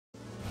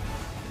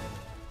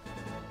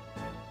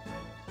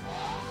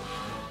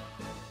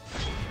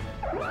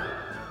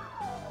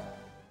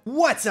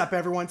What's up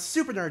everyone,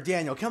 Super Nerd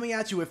Daniel coming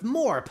at you with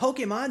more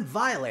Pokemon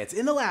Violet.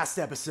 In the last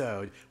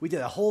episode, we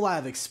did a whole lot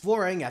of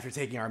exploring after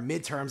taking our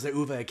midterms at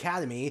Uva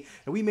Academy,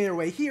 and we made our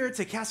way here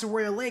to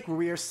Casseroya Lake where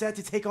we are set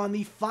to take on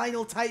the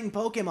final Titan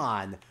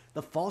Pokemon.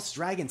 The False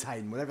Dragon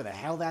Titan, whatever the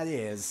hell that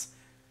is.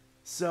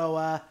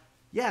 So,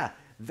 yeah,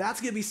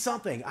 that's gonna be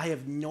something. I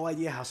have no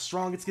idea how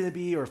strong it's gonna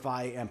be or if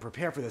I am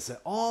prepared for this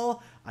at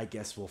all. I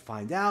guess we'll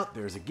find out.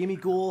 There's a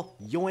Gimmighoul,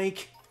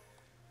 yoink.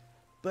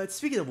 But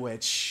speaking of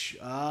which,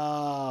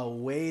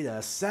 wait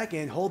a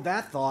second, hold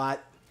that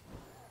thought.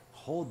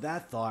 Hold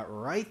that thought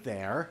right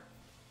there.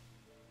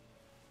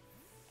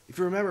 If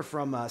you remember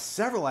from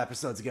several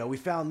episodes ago, we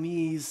found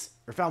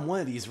found one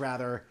of these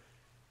rather,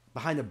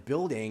 behind a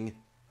building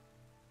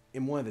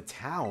in one of the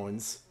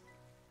towns.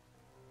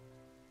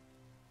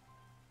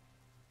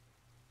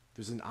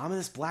 There's an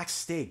ominous black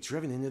stake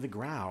driven into the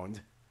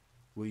ground.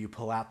 Will you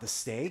pull out the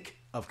stake?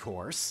 Of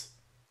course.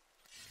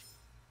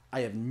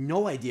 I have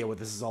no idea what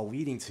this is all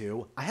leading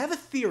to. I have a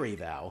theory,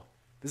 though.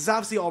 This is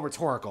obviously all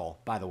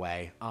rhetorical, by the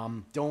way.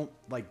 Don't,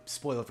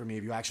 spoil it for me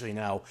if you actually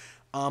know.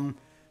 But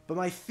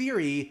my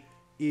theory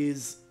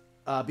is,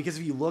 because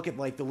if you look at,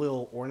 the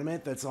little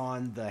ornament that's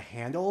on the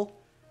handle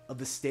of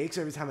the stakes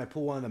every time I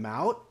pull one of them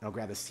out, I'll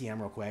grab this TM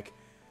real quick.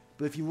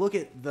 But if you look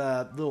at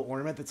the little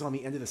ornament that's on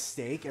the end of the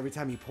stake every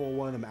time you pull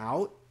one of them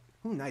out,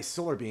 ooh, nice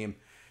solar beam.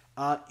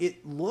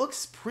 It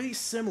looks pretty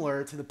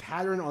similar to the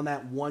pattern on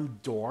that one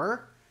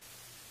door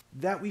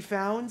that we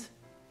found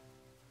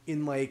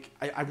in,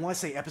 I want to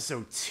say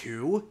episode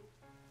 2.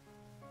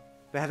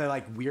 That had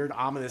that, weird,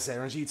 ominous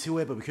energy to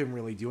it, but we couldn't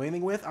really do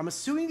anything with. I'm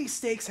assuming these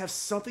stakes have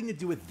something to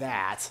do with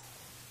that.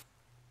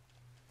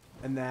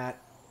 And that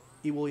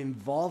it will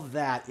involve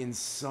that in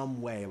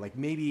some way. Like,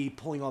 maybe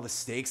pulling all the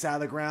stakes out of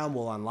the ground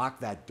will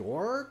unlock that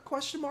door?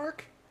 Question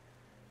mark?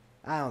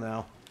 I don't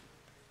know.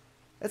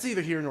 That's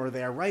either here nor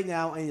there. Right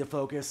now, I need to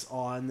focus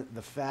on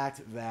the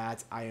fact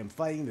that I am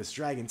fighting this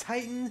Dragon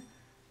Titan.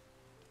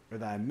 Or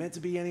that I'm meant to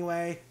be,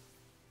 anyway.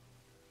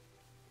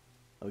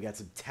 Oh, we got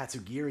some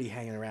Tatsugiri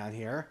hanging around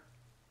here.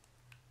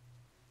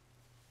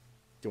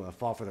 Don't want to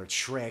fall for their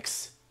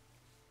tricks.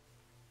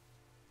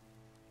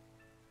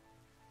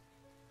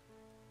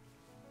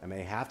 I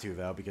may have to,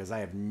 though, because I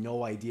have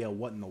no idea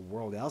what in the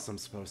world else I'm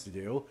supposed to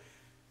do.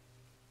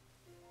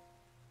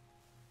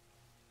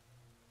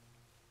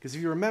 Because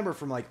if you remember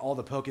from, all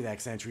the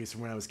PokeDex entries from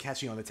when I was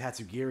catching on the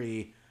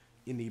Tatsugiri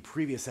in the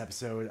previous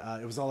episode,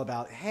 it was all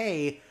about,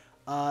 hey,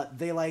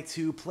 they like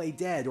to play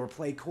dead or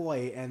play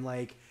coy and,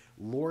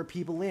 lure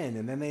people in,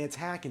 and then they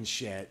attack and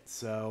shit.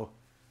 So,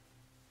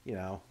 you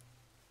know.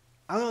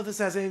 I don't know if this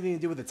has anything to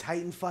do with the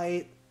Titan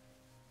fight.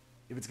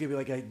 If it's going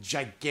to be, a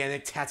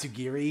gigantic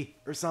Tatsugiri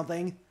or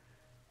something.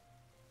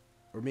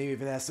 Or maybe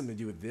if it has something to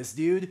do with this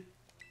dude.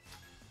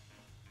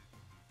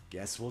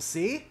 Guess we'll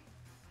see.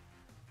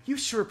 You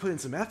sure put in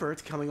some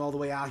effort coming all the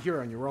way out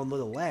here on your own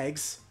little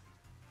legs.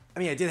 I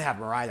mean, I did have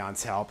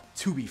Miraidon's help,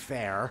 to be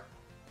fair.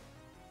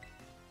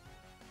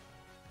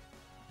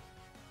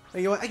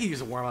 You know what? I could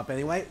use a warm-up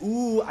anyway.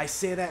 Ooh, I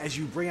say that as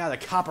you bring out a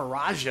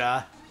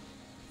Caparaja.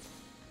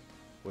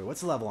 Wait, what's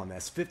the level on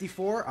this?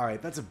 54?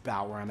 Alright, that's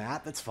about where I'm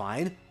at. That's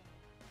fine.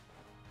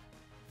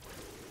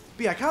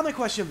 But yeah, kind of my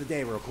question of the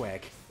day real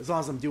quick, as long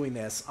as I'm doing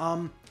this.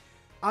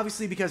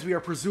 Obviously, because we are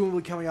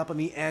presumably coming up on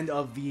the end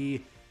of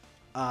the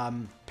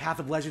Path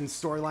of Legends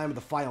storyline with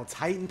the final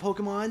Titan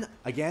Pokemon.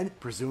 Again,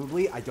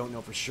 presumably, I don't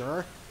know for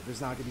sure.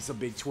 There's not going to be some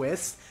big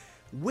twist.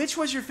 Which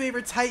was your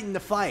favorite Titan to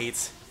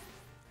fight?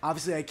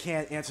 Obviously, I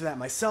can't answer that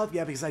myself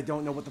yet because I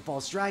don't know what the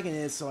False Dragon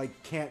is, so I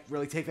can't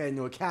really take that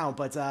into account.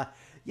 But,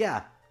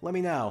 yeah, let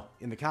me know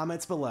in the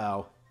comments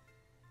below.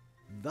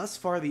 Thus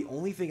far, the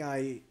only thing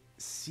I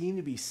seem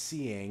to be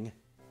seeing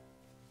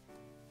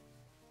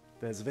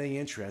that is of any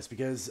interest,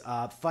 because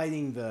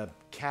fighting the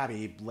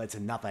cabbie led to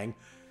nothing.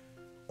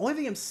 Only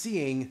thing I'm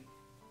seeing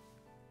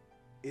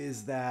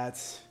is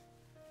that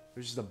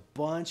there's just a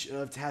bunch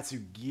of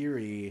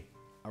Tatsugiri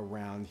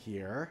around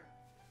here.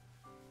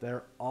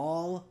 They're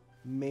all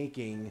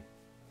making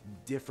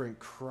different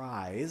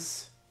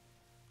cries.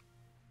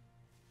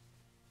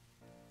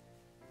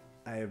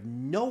 I have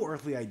no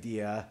earthly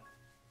idea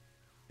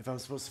if I'm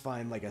supposed to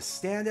find a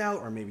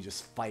standout or maybe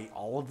just fight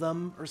all of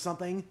them or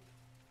something.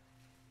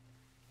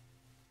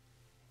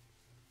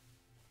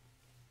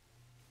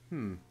 I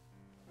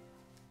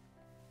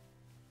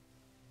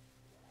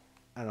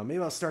don't know,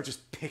 maybe I'll start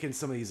just picking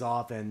some of these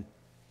off and...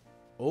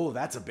 Oh,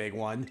 that's a big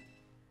one.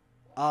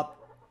 Up.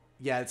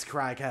 Yeah, its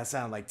cry kind of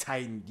sounded like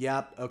Titan.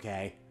 Yep,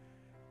 okay.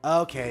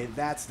 Okay,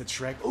 that's the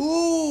trick.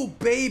 Ooh,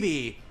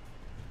 baby!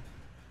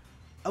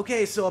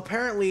 Okay, so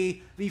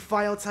apparently the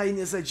final Titan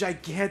is a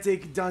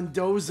gigantic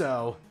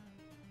Dondozo.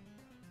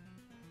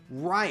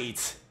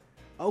 Right.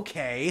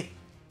 Okay.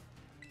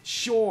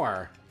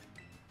 Sure.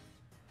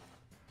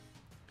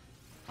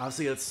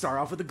 Obviously, let's start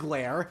off with the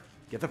glare.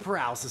 Get the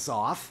paralysis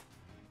off.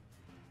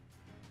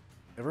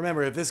 And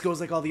remember, if this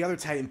goes like all the other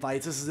Titan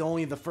fights, this is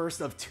only the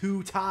first of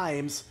 2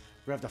 times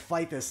we have to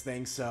fight this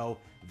thing, so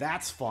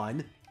that's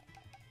fun.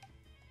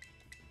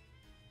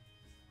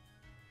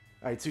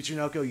 Alright,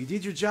 Tsuchinoko, you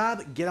did your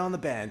job. Get on the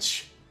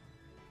bench.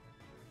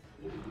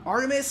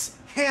 Artemis,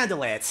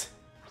 handle it!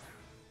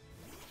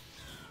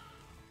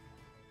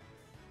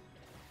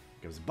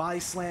 Goes body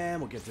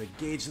slam. We'll get to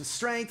gauge the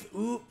strength.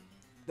 Ooh,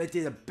 that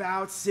did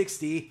about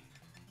 60.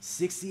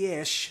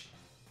 60-ish.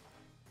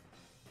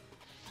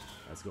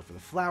 Let's go for the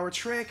flower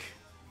trick.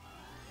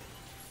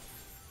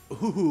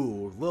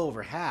 Ooh, a little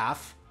over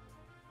half.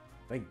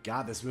 Thank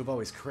God this move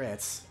always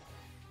crits.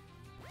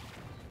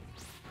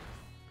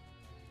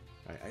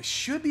 Alright, I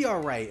should be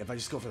alright if I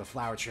just go for the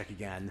flower trick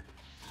again.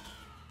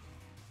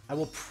 I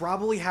will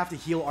probably have to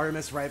heal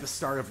Artemis right at the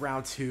start of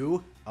round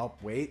 2. Oh,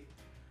 wait.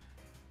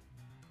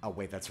 Oh,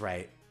 wait, that's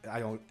right. I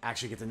don't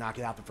actually get to knock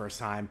it out the first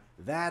time.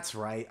 That's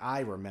right. I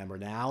remember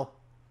now.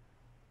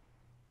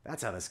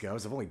 That's how this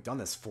goes. I've only done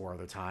this 4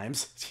 other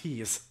times.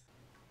 Jeez.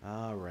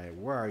 Alright,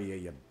 where are you,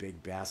 you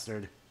big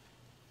bastard?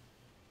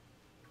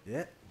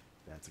 Yep,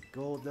 that's a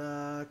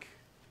Golduck.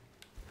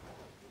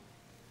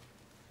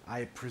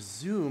 I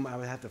presume I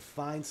would have to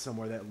find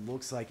somewhere that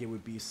looks like it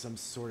would be some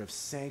sort of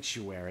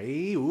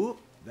sanctuary. Ooh,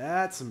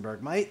 that's some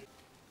Bergmite.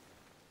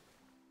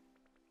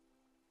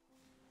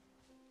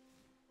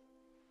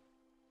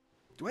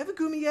 Do I have a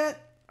Gumi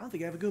yet? I don't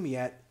think I have a Gumi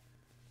yet.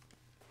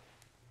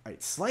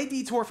 Alright, slight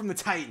detour from the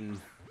Titan.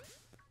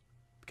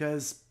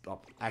 Because, oh,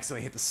 I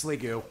accidentally hit the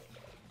Sliggoo.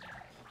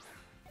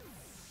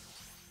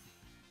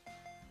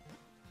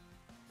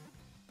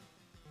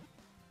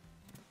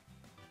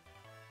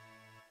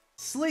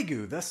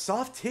 Sliggoo, the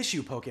soft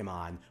tissue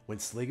Pokemon. When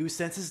Sliggoo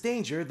senses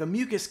danger, the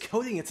mucus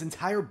coating its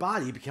entire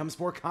body becomes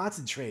more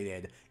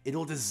concentrated.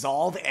 It'll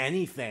dissolve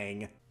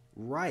anything.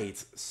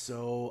 Right,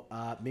 so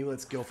maybe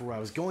let's go for what I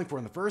was going for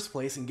in the first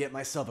place and get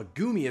myself a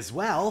Gumi as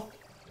well.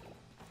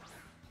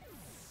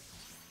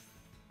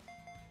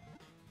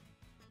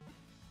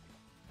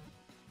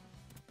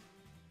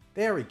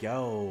 There we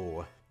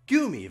go.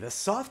 Gumi, the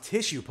soft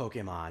tissue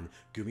Pokemon.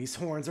 Gumi's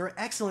horns are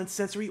excellent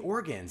sensory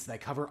organs that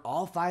cover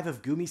all 5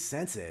 of Gumi's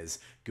senses.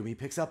 Gumi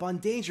picks up on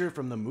danger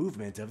from the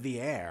movement of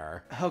the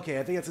air. Okay,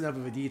 I think that's enough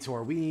of a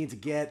detour. We need to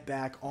get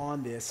back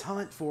on this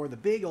hunt for the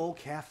big old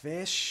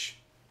catfish.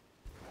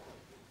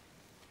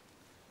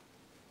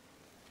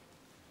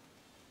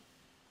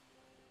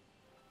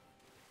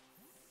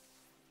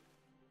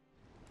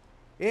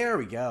 There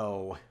we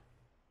go.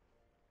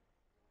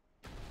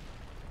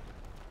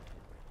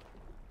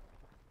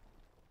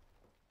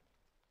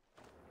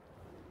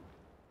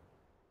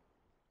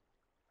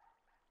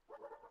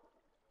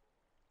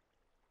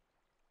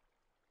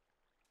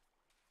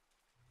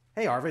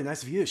 Hey Arven,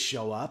 nice of you to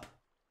show up.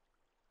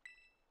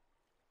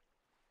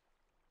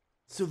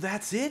 So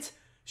that's it?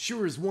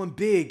 Sure is one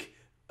big,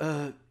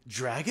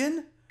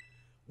 dragon?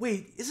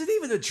 Wait, is it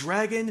even a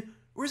dragon?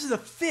 Or is it a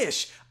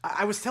fish?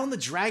 I was telling the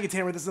Dragon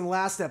Tamer this in the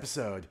last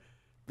episode.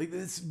 Like,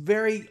 it's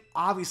very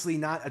obviously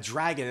not a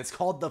dragon. It's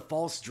called the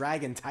False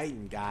Dragon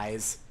Titan,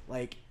 guys.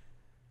 Like,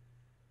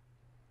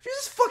 if you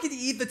just fucking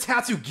eat the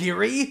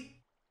Tatsugiri?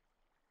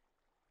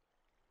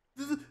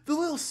 The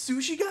little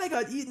sushi guy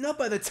got eaten up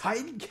by the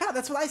Titan? Yeah,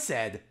 that's what I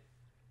said.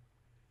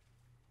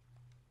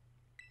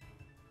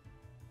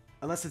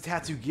 Unless the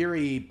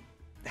Tatsugiri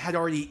had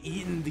already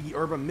eaten the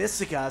Herba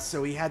Mystica,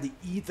 so he had to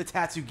eat the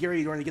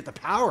Tatsugiri in order to get the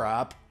power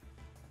up.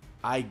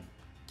 I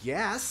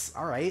guess.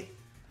 Alright.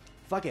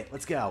 Fuck it.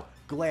 Let's go.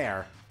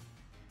 Glare.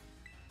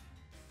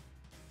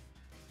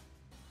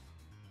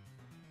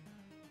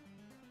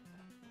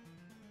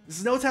 This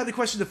is no time to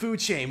question the food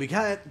chain. We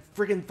gotta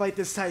friggin' fight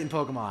this Titan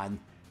Pokemon.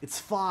 It's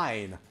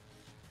fine.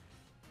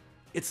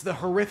 It's the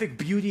horrific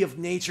beauty of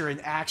nature in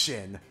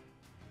action.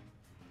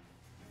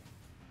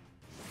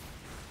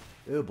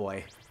 Oh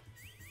boy.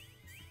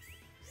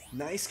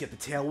 Nice. Get the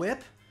Tail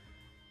Whip.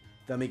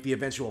 That'll make the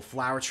eventual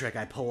flower trick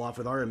I pull off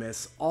with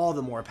Artemis all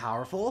the more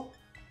powerful.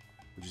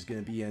 Which is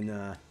going to be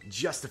in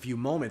just a few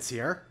moments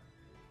here.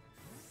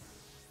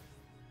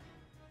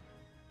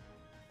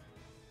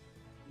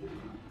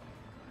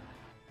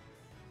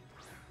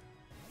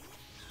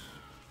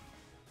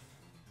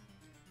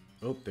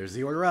 Oh, there's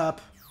the order up.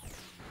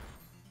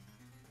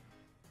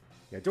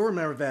 Yeah, I don't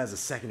remember if that has a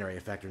secondary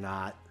effect or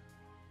not.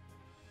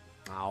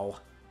 Ow.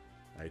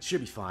 Alright, it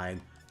should be fine.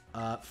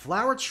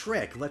 Flower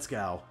trick, let's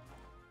go.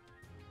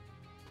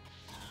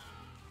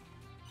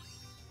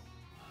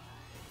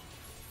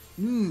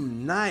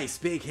 Nice.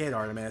 Big hit,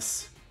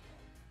 Artemis.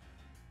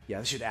 Yeah,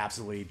 this should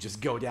absolutely just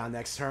go down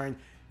next turn.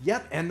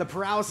 Yep, and the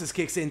paralysis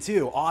kicks in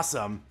too.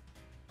 Awesome.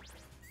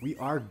 We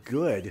are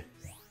good.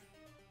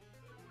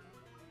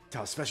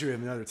 Especially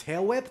with another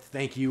Tail Whip.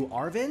 Thank you,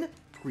 Arven.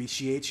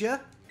 Appreciate ya.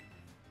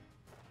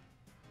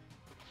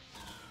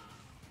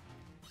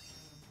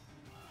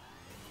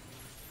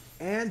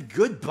 And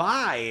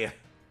goodbye.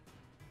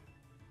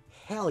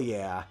 Hell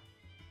yeah.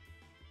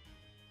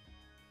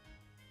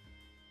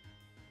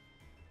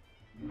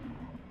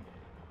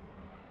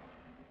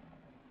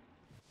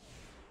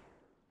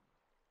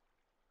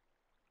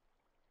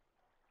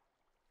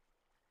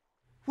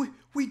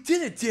 We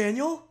did it,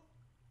 Daniel!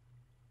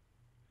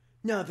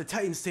 Now that the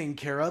Titan's taken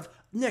care of,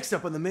 next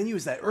up on the menu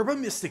is that Herba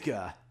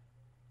Mystica.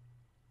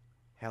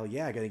 Hell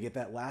yeah, gotta get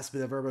that last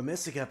bit of Herba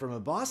Mystica from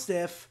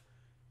Mabosstiff.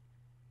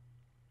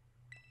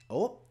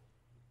 Oh.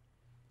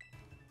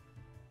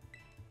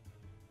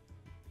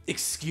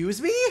 Excuse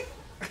me?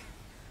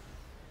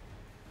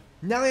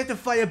 Now they have to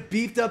fight a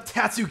beefed up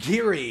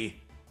Tatsugiri.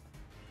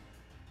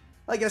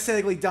 Like I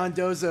said, like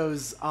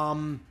Dondozo's,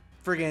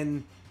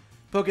 friggin'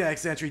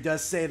 Pokédex entry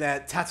does say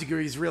that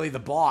Tatsugiri is really the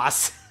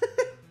boss.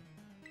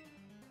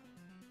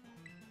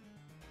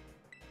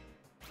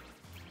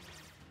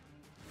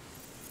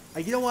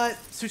 You know what,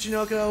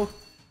 Tsuchinoko?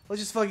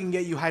 Let's just fucking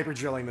get you hyper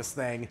drilling this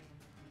thing.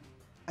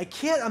 I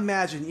can't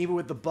imagine, even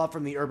with the buff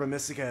from the Herba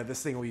Mystica,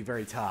 this thing will be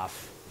very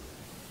tough.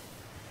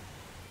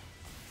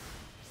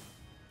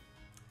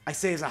 I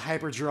say as a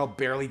hyper drill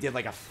barely did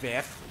like a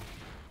 5th.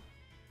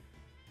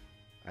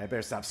 I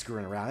better stop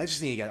screwing around. I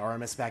just need to get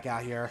Artemis back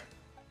out here.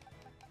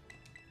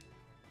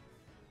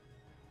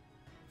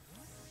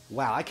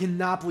 Wow, I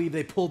cannot believe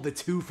they pulled the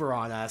twofer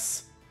on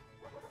us.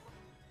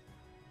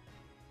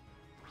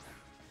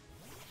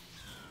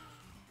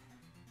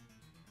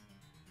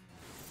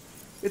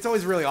 It's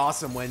always really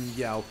awesome when,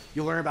 you know,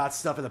 you learn about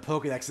stuff in the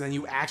Pokédex and then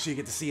you actually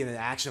get to see it in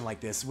action like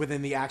this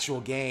within the actual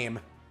game.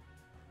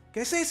 Can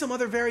I say some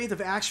other variant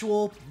of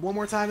actual one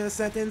more time in a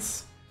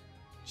sentence?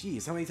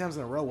 Jeez, how many times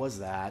in a row was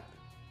that?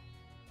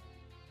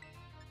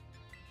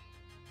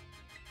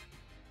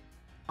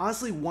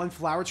 Honestly, one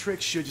flower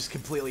trick should just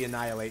completely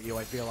annihilate you,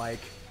 I feel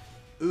like.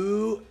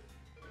 Ooh.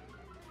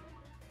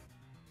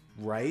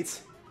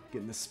 Right.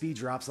 Getting the speed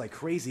drops like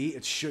crazy.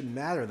 It shouldn't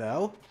matter,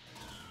 though.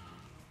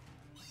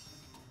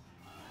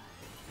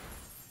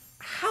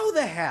 How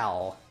the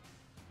hell?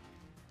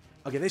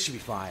 Okay, this should be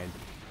fine.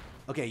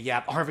 Okay,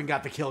 yeah, Arven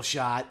got the kill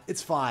shot.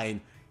 It's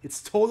fine.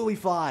 It's totally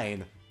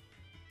fine.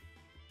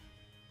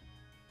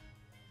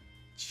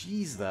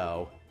 Jeez,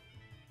 though.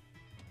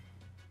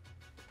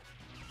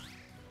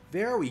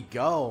 There we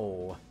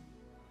go.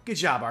 Good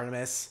job,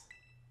 Artemis.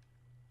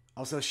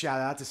 Also, shout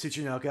out to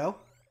Tsuchinoko.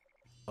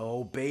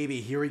 Oh,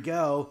 baby, here we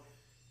go.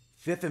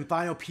 5th and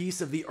final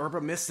piece of the Herba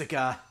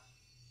Mystica.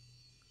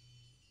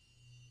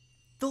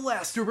 The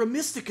last Herba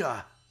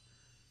Mystica!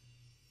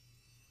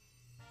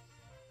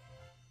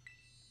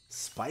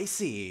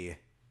 Spicy.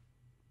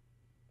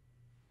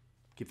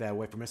 Keep that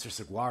away from Mr.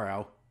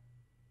 Saguaro.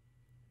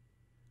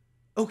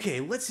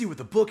 Okay, let's see what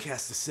the book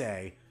has to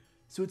say.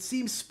 So it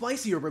seems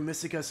spicy Herba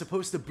Mystica is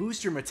supposed to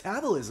boost your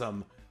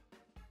metabolism.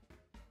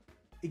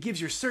 It gives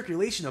your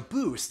circulation a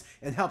boost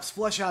and helps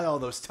flush out all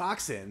those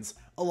toxins,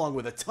 along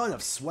with a ton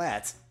of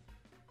sweat.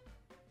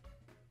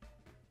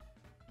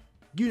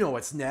 You know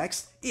what's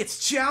next.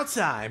 It's chow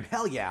time!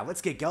 Hell yeah,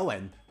 let's get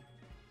going.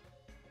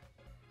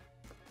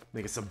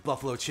 Making some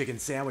buffalo chicken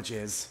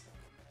sandwiches.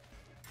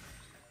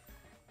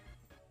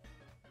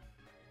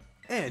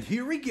 And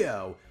here we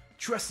go.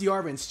 Trusty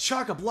Arven's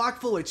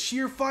chock-a-block full of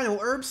cheer final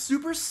herb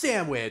super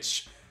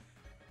sandwich.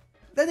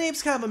 That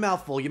name's kind of a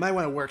mouthful, you might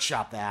want to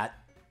workshop that.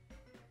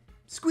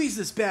 Squeeze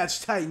this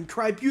badge tight and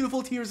cry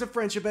beautiful tears of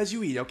friendship as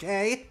you eat,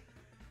 okay?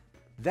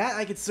 That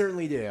I could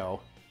certainly do.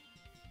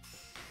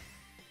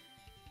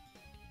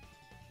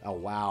 Oh,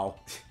 wow.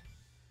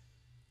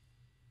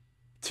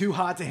 Too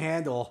hot to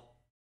handle.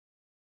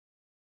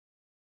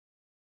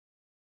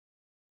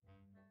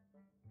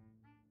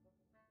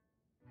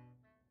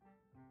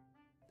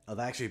 Oh,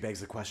 that actually begs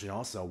the question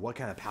also, what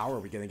kind of power are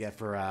we going to get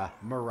for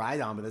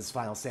Miraidon with this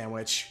final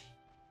sandwich?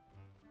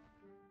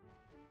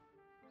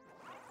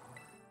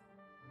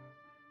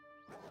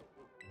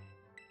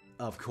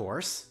 Of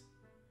course.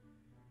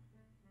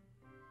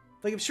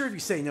 Like, I'm sure if you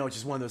say no, it's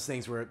just one of those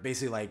things where it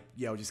basically, like,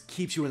 you know, just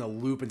keeps you in a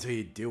loop until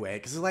you do it.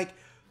 Because, like,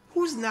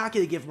 who's not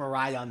going to give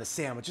Miraidon the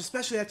sandwich,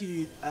 especially after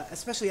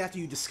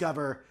you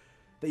discover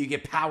that you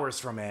get powers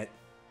from it?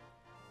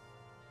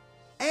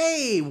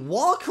 Hey,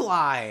 wall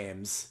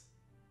climbs!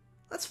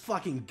 Let's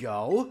fucking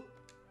go.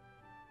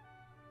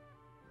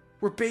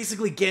 We're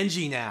basically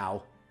Genji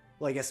now.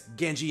 Well, I guess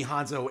Genji,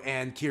 Hanzo,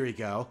 and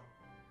Kiriko.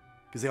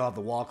 Because they all have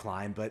the wall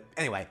climb, but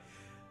anyway.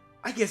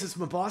 I guess it's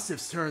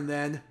Mabosstiff's turn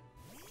then.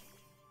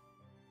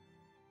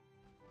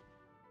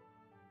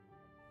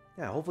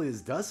 Yeah, hopefully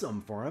this does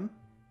something for him.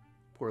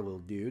 Poor little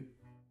dude.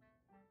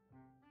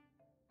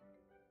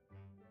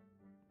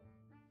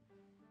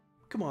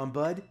 Come on,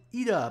 bud.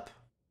 Eat up.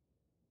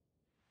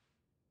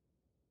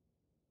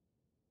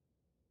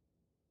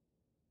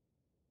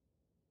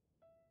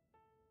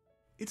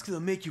 It's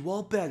gonna make you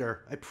all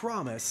better, I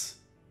promise.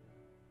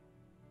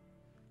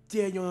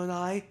 Daniel and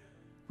I,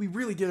 we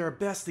really did our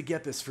best to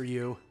get this for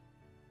you.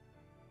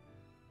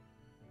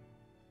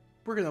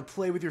 We're gonna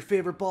play with your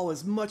favorite ball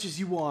as much as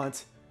you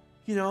want.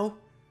 You know,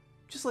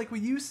 just like we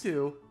used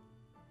to.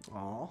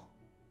 Aw.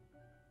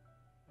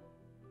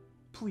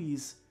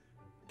 Please,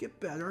 get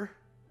better.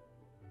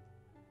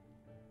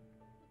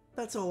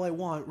 That's all I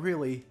want,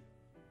 really.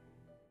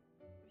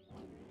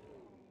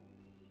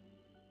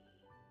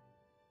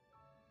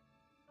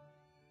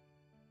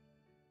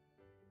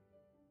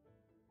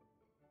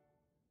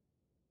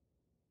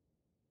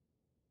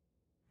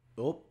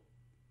 Oh,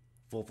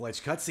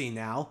 full-fledged cutscene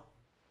now.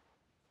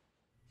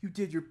 You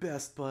did your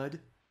best, bud.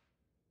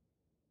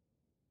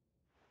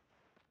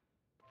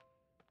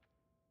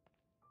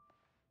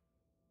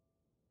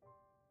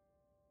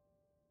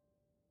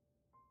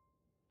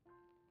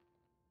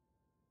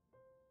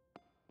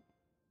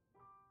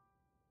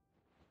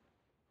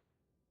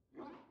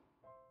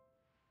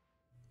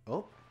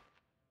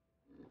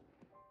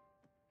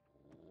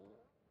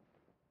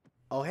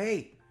 Oh,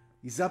 hey,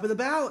 he's up and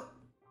about.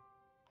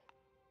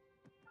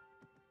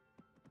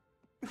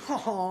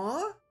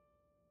 Aww.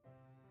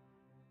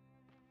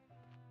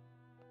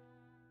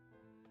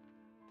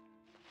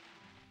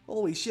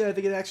 Holy shit, I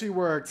think it actually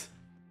worked.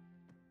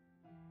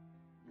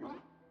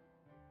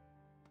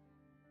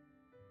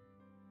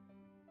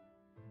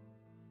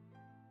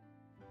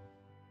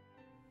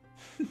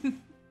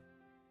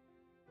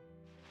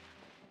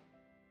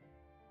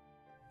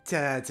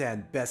 Ten out of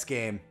 10. Best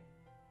game.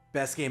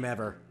 Best game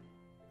ever.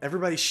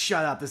 Everybody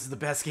shut up. This is the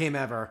best game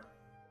ever.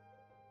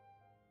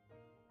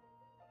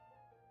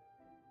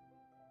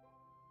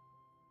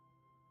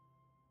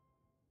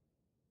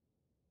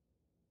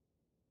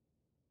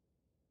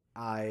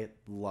 I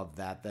love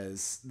that.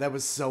 That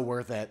was so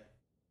worth it.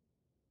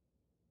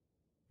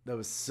 That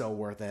was so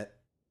worth it.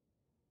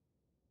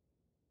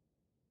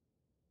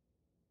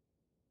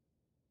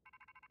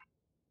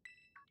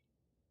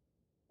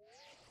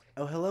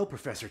 Oh, hello,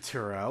 Professor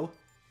Turo.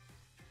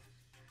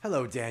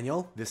 Hello,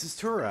 Daniel. This is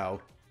Turo.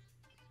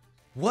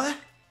 What?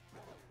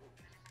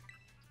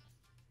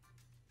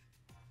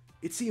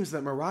 It seems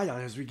that Miraidon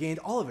has regained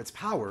all of its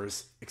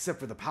powers, except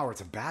for the power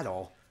to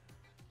battle.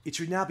 It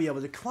should now be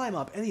able to climb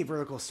up any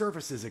vertical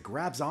surfaces it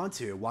grabs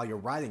onto while you're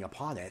riding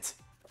upon it.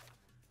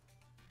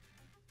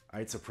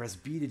 Alright, so press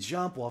B to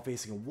jump while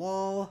facing a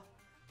wall.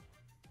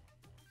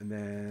 And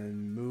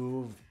then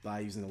move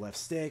by using the left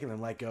stick, and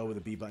then let go with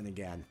the B button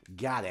again.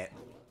 Got it.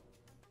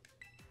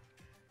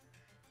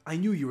 I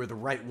knew you were the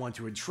right one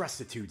to entrust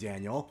it to,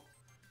 Daniel.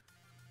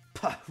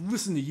 Puh,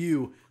 listen to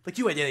you, like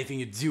you had anything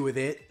to do with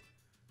it.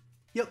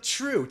 Yep,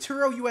 true.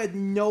 Turo, you had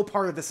no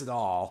part of this at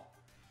all.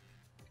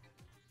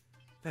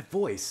 That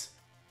voice.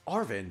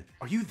 Arven,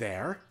 are you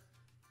there?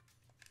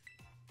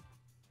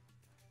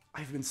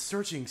 I've been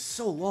searching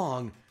so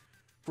long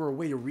for a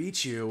way to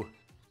reach you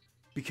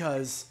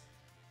because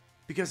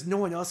no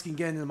one else can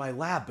get into my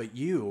lab but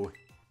you.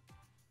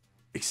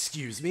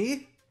 Excuse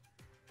me?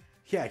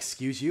 Yeah,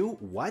 excuse you?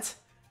 What?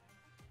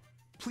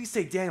 Please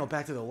take Daniel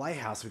back to the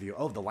lighthouse with you.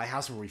 Oh, the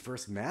lighthouse where we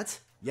first met?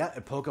 Yeah,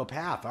 at Poco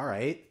Path,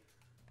 alright.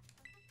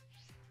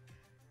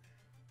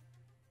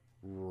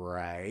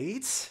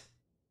 Right.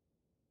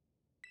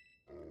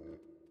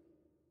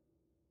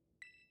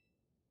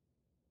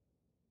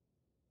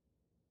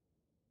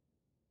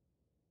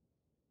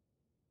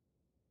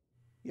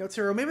 You know,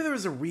 Turo, maybe there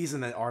was a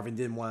reason that Arven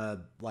didn't want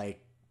to,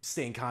 like,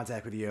 stay in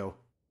contact with you.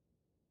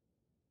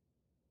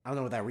 I don't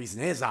know what that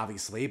reason is,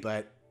 obviously,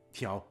 but,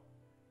 you know,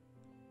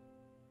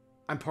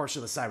 I'm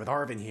partial to side with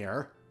Arven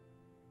here.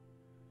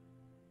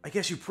 I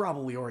guess you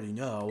probably already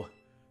know,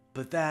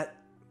 but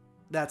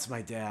that's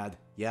my dad.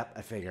 Yep,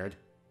 I figured.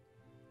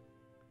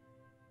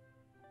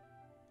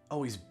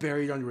 Always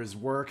buried under his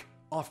work,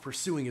 off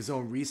pursuing his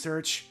own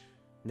research,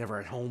 never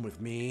at home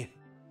with me.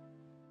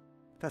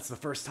 That's the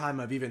first time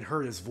I've even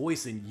heard his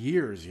voice in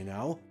years, you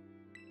know?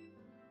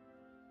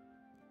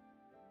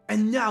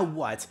 And now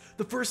what?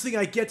 The first thing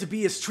I get to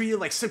be is treated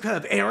like some kind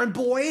of errand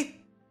boy?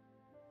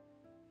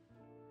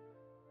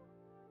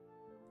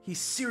 He's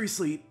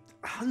seriously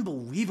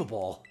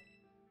unbelievable.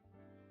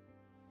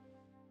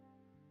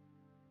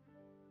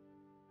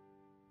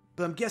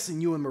 But I'm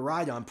guessing you and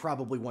Miraidon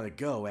probably want to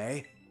go,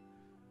 eh?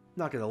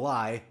 Not gonna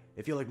lie,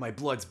 I feel like my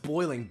blood's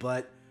boiling,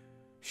 but...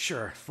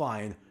 Sure,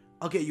 fine.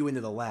 I'll get you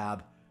into the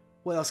lab.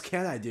 What else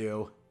can I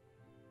do?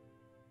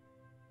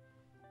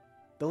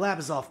 The lab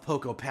is off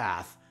Poco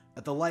Path,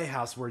 at the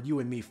lighthouse where you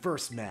and me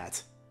first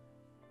met.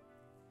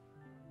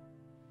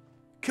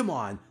 Come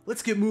on,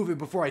 let's get moving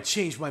before I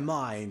change my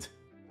mind.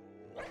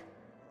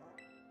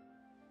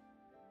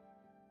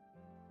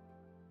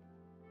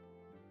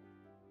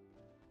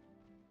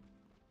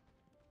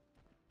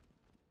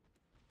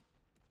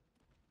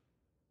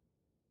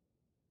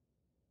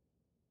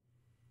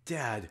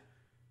 Dad,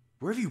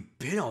 where have you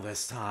been all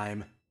this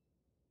time?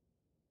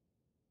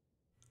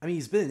 I mean,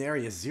 he's been in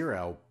Area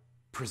Zero,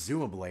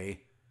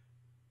 presumably.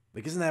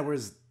 Like, isn't that where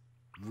his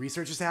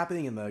research is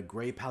happening, in the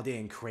Great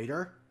Paldean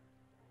Crater?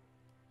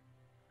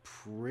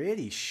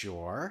 Pretty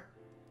sure.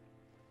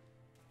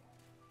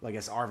 Well, I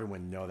guess Arven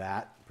wouldn't know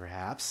that,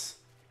 perhaps.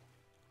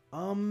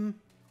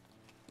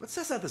 Let's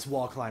test out this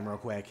wall climb real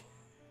quick.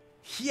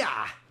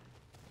 Yeah!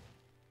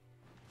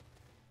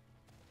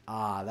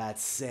 Ah,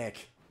 that's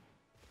sick.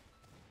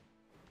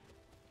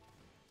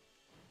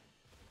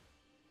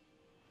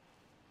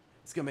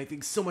 It's gonna make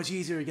things so much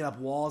easier to get up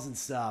walls and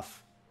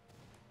stuff.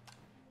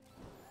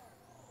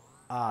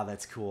 Ah,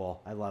 that's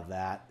cool. I love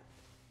that.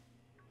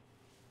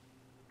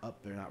 Oh,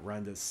 they're not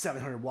running to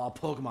 700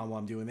 wild Pokemon while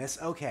I'm doing this.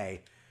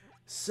 Okay.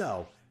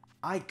 So,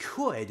 I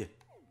could,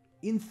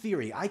 in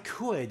theory, I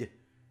could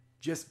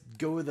just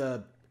go to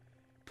the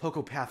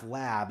Poco Path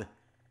lab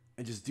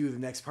and just do the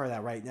next part of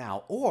that right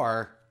now.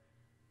 Or,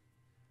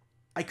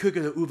 I could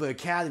go to Uva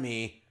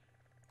Academy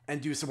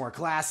and do some more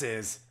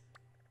classes.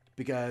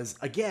 Because,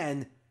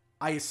 again,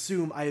 I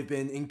assume I have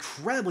been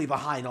incredibly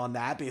behind on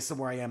that based on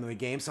where I am in the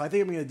game, so I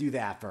think I'm going to do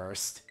that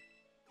first.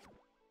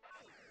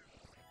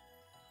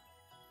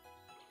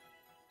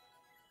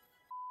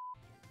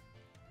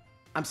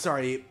 I'm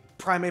sorry,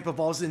 Primeape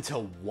evolves into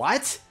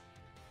what?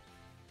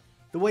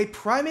 The way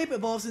Primeape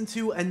evolves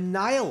into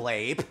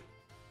Annihilate.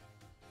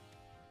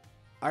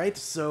 Alright,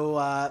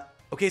 so,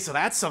 okay, so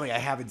that's something I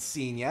haven't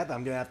seen yet that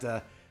I'm gonna have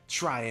to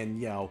try and,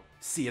 you know,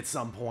 see at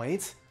some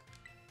point.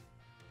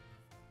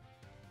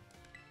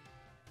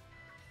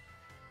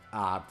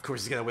 Of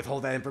course he's gonna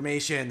withhold that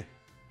information.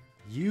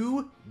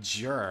 You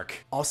jerk.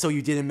 Also,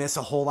 you didn't miss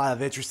a whole lot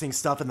of interesting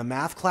stuff in the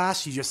math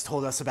class. You just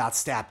told us about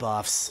stat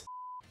buffs.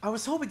 I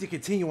was hoping to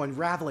continue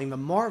unraveling the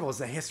marvels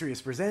that history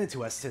has presented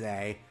to us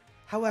today.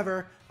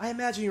 However, I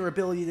imagine your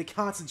ability to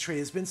concentrate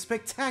has been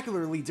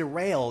spectacularly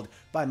derailed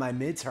by my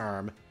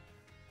midterm.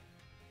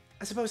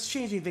 I suppose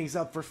changing things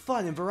up for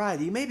fun and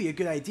variety may be a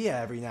good idea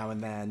every now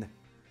and then.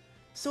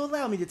 So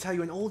allow me to tell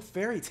you an old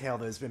fairy tale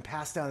that has been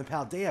passed down in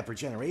Paldea for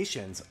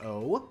generations.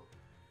 Oh?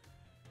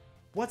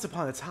 Once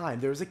upon a time,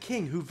 there was a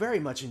king who very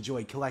much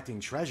enjoyed collecting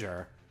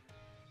treasure.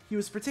 He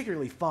was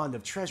particularly fond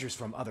of treasures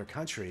from other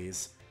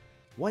countries.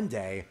 One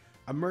day,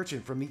 a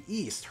merchant from the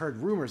east heard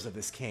rumors of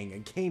this king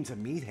and came to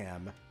meet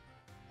him.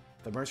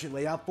 The merchant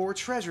laid out 4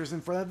 treasures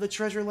in front of the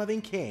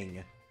treasure-loving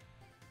king.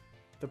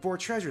 The 4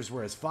 treasures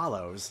were as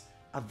follows: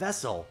 a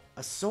vessel,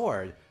 a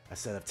sword, a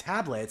set of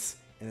tablets,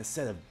 and a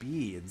set of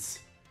beads.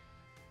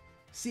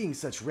 Seeing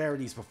such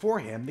rarities before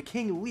him, the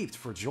king leaped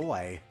for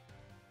joy.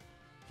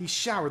 He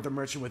showered the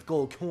merchant with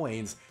gold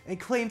coins and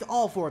claimed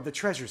all 4 of the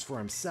treasures for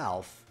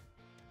himself.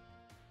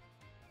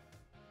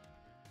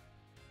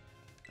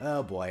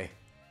 Oh boy.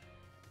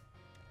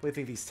 What do you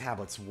think these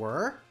tablets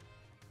were?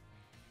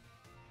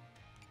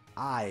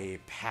 I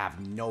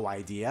have no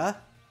idea.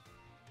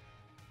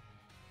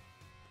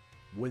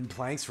 Wooden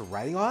planks for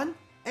writing on?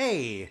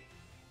 Hey!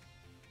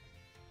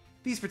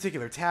 These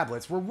particular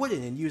tablets were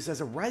wooden and used as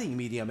a writing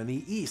medium in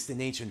the East in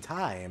ancient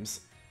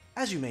times.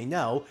 As you may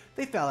know,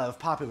 they fell out of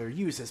popular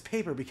use as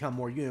paper became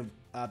more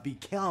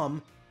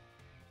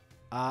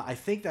I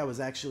think that was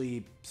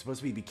actually supposed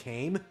to be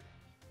became.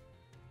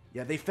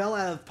 Yeah, they fell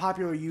out of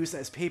popular use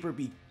as paper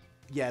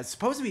yeah, it's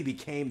supposed to be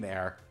became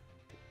there.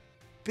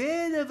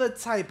 Bit of a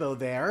typo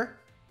there.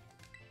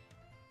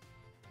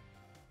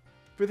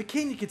 For the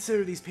king to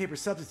consider these paper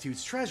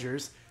substitutes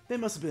treasures, they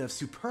must have been of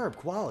superb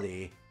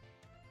quality.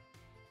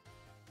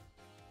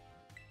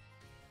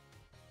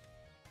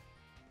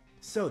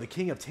 So the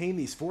king obtained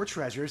these 4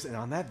 treasures, and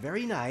on that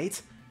very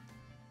night,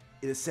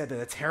 it is said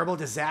that a terrible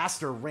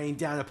disaster rained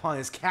down upon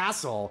his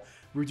castle,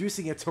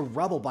 reducing it to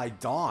rubble by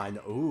dawn.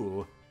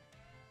 Ooh.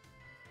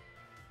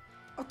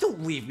 Oh,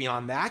 don't leave me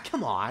on that,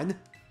 come on!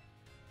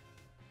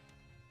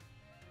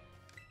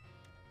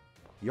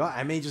 You know what,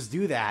 I may just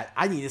do that.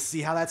 I need to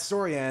see how that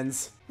story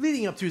ends.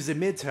 Leading up to the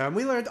midterm,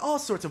 we learned all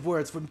sorts of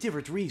words from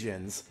different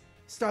regions.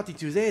 Starting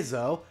today,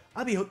 though,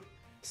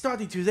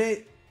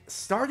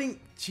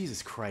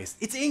 Jesus Christ.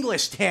 It's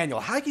English, Daniel.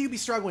 How can you be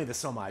struggling with this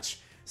so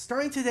much?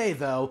 Starting today,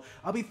 though,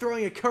 I'll be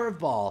throwing a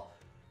curveball,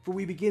 for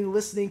we begin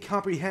listening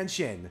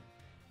comprehension.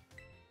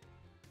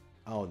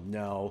 Oh,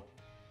 no.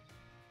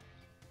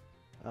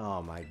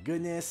 Oh, my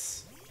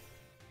goodness.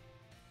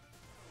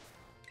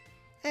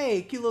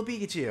 Hey, cute little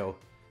Pikachu.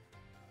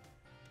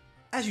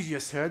 As you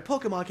just heard,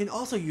 Pokemon can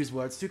also use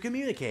words to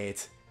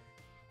communicate.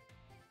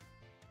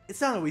 It's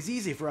not always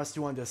easy for us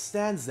to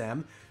understand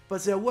them,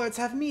 but their words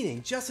have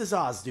meaning just as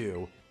ours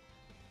do.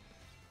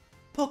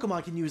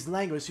 Pokemon can use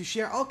language to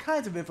share all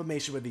kinds of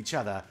information with each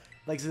other,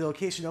 like the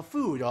location of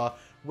food or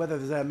whether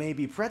there may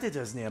be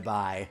predators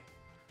nearby.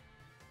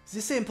 The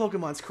same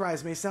Pokemon's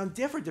cries may sound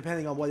different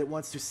depending on what it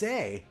wants to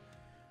say.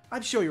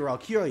 I'm sure you're all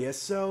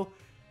curious, so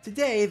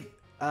today,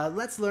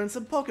 let's learn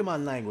some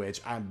Pokemon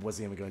language. I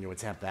wasn't even going to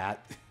attempt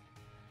that.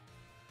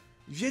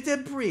 Je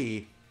t'en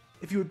prie,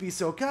 if you would be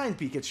so kind,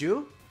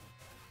 Pikachu.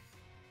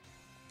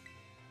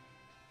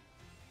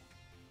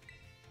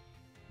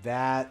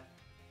 That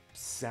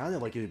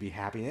sounded like it would be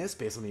happiness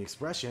based on the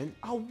expression.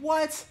 Oh,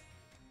 what?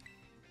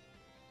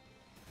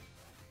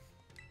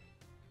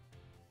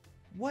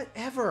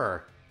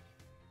 Whatever.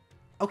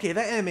 Okay,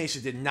 that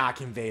animation did not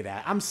convey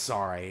that. I'm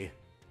sorry.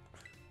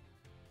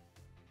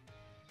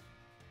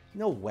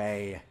 No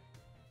way.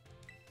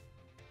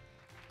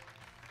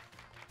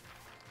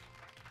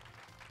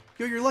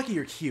 Yo, you're lucky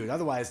you're cute,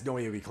 otherwise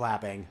nobody would be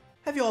clapping.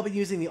 Have you all been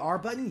using the R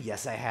button?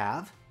 Yes, I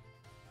have.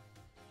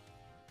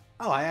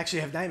 Oh, I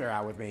actually have Nightmare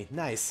out with me.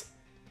 Nice.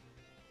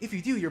 If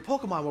you do, your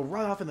Pokemon will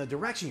run off in the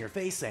direction you're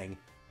facing.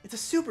 It's a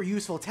super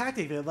useful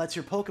tactic that lets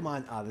your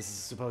Pokemon... Oh, this is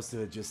supposed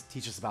to just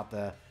teach us about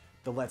the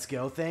Let's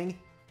Go thing.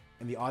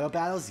 And the auto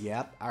battles?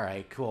 Yep.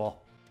 Alright,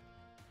 cool.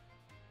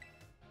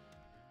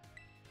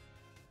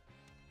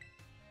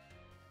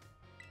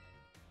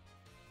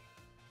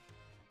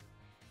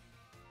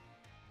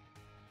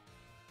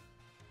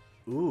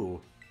 Ooh.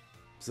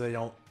 So they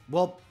don't...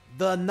 Well,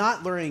 the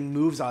not learning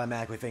moves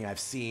automatically thing I've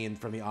seen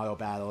from the auto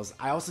battles.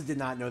 I also did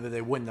not know that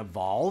they wouldn't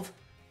evolve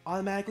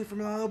automatically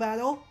from an auto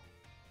battle.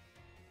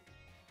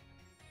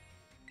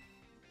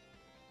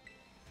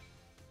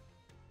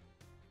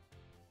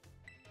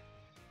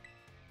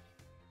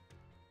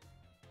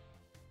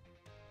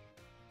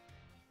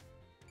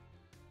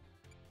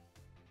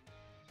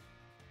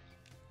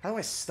 How do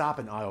I stop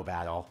an auto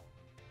battle?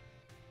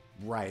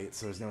 Right,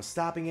 so there's no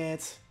stopping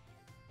it.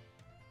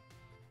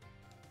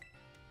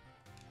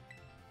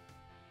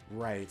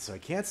 Right, so I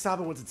can't stop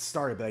it once it's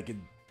started, but I could,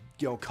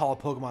 call a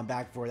Pokemon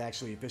back before it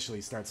actually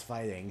officially starts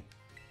fighting.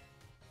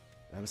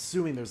 I'm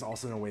assuming there's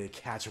also no way to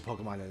catch a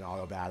Pokemon in an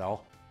auto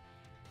battle.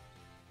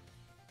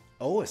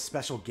 Oh, a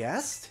special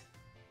guest?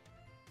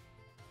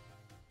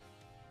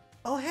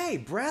 Oh, hey,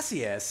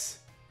 Brassius.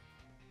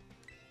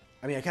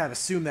 I mean, I kind of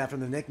assumed that from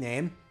the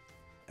nickname.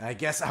 I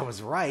guess I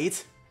was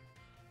right.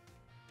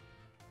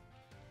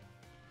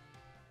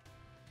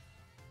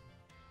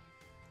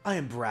 I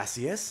am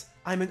Brassius.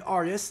 I'm an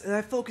artist, and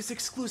I focus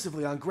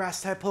exclusively on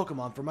grass-type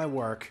Pokemon for my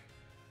work.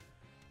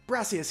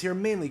 Brassius here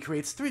mainly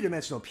creates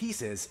three-dimensional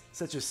pieces,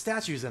 such as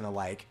statues and the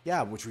like.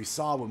 Yeah, which we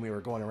saw when we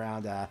were going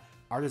around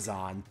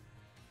Artisan.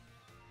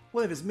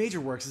 One of his major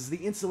works is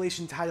the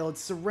installation titled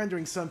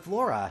Surrendering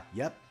Sunflora.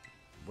 Yep,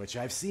 which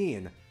I've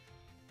seen.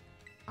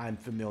 I'm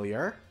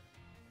familiar.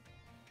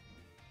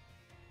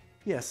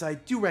 Yes, I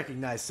do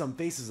recognize some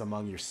faces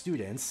among your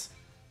students.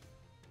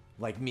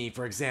 Like me,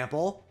 for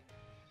example.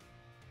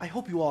 I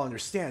hope you all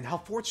understand how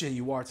fortunate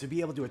you are to be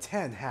able to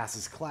attend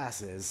Hass's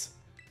classes.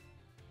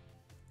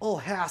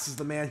 Old Hass is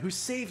the man who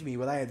saved me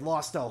when I had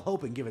lost all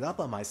hope and given up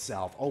on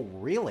myself. Oh,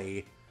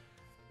 really?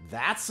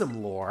 That's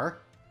some lore.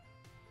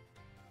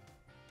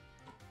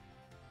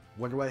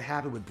 Wonder what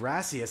happened with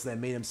Brassius that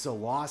made him so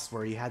lost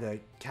where he had to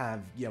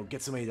kind of,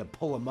 get somebody to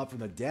pull him up from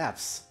the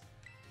depths.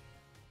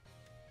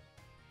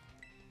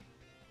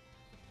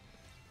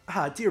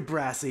 Ah, dear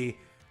Brassy,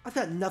 I've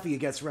got nothing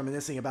against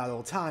reminiscing about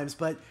old times,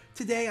 but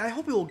today I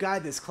hope you will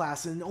guide this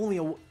class in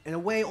a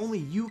way only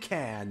you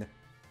can.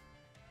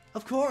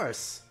 Of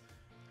course.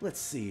 Let's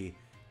see.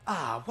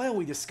 Why don't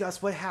we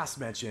discuss what Hass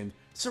mentioned,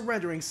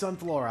 surrendering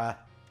Sunflora.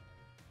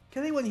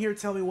 Can anyone here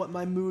tell me what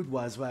my mood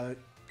was when I...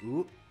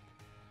 Ooh.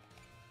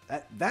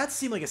 That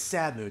seemed like a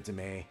sad mood to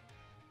me.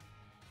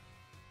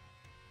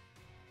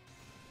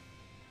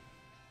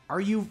 Are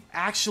you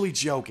actually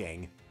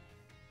joking?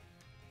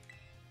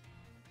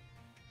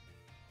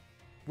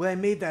 When I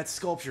made that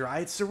sculpture, I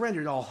had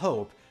surrendered all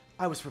hope.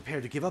 I was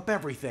prepared to give up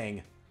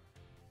everything.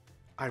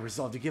 I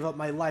resolved to give up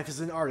my life as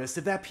an artist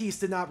if that piece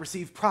did not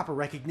receive proper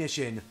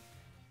recognition.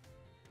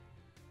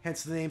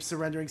 Hence the name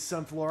Surrendering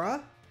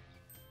Sunflora.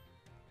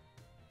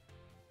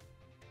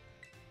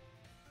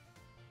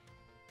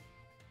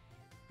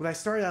 When I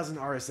started out as an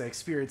artist, I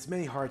experienced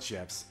many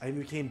hardships. I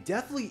became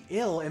deathly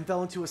ill and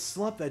fell into a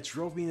slump that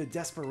drove me into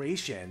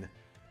desperation.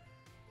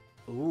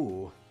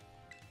 Ooh.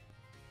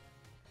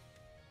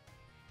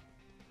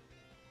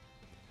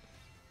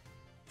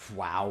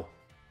 Wow.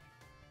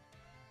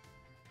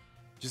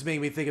 Just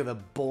made me think of the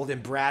bold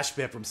and brash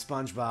bit from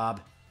SpongeBob.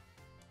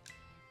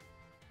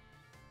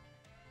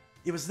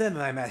 It was then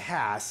that I met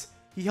Hass.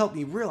 He helped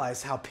me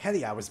realize how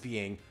petty I was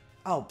being.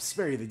 I'll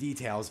spare you the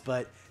details,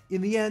 but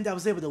in the end I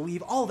was able to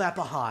leave all that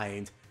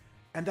behind.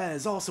 And that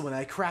is also when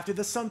I crafted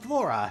the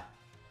Sunflora.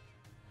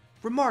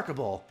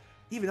 Remarkable.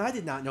 Even I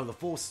did not know the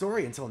full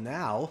story until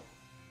now.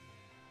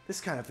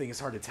 This kind of thing is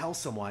hard to tell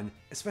someone,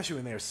 especially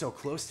when they are so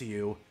close to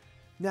you.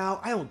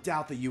 Now, I don't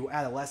doubt that you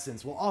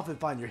adolescents will often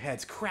find your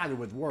heads crowded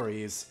with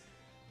worries.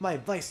 My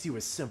advice to you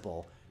is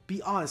simple.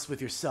 Be honest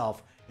with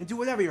yourself, and do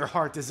whatever your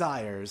heart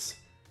desires.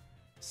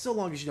 So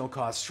long as you don't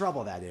cause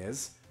trouble, that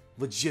is.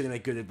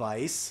 Legitimate good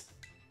advice.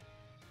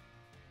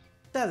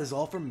 That is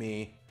all from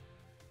me.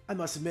 I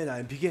must admit I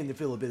am beginning to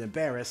feel a bit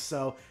embarrassed,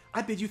 so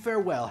I bid you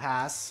farewell,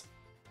 Hass.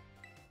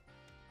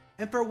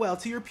 And farewell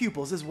to your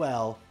pupils as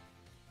well.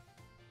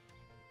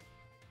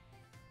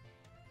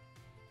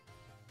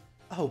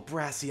 Oh,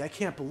 Brassy, I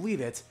can't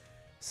believe it.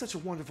 Such a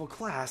wonderful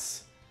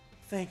class.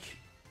 Thank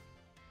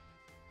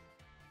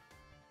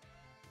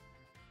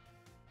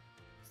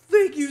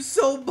you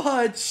so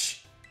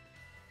much!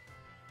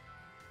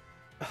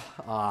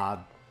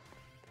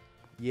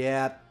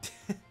 Yeah.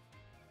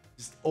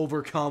 Just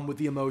overcome with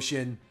the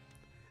emotion.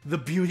 The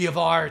beauty of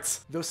art!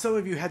 Though some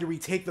of you had to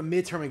retake the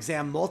midterm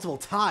exam multiple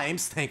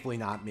times, thankfully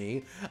not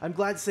me, I'm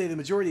glad to say the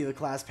majority of the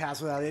class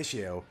passed without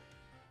issue.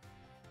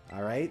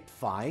 Alright,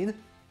 fine.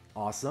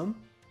 Awesome.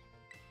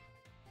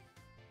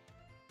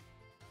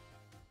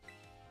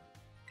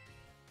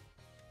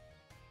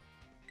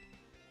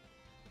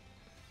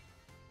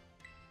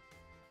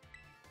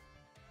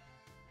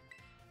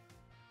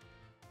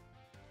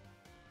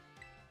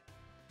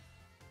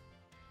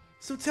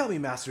 So tell me,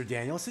 Master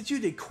Daniel, since you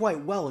did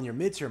quite well in your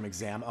midterm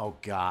exam, oh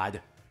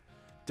god.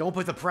 Don't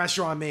put the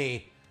pressure on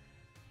me.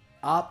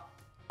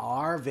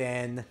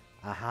 Arven.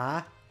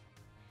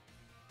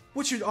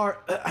 What should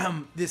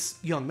this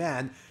young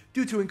man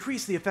do to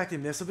increase the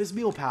effectiveness of his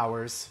meal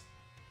powers?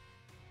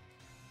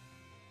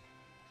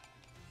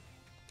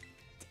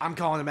 I'm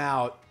calling him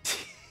out.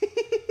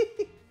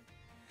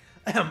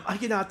 I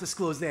cannot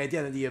disclose the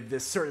identity of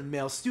this certain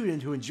male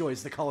student who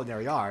enjoys the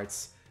culinary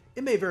arts.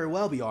 It may very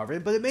well be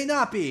Arven, but it may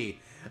not be.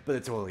 But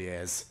it totally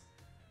is.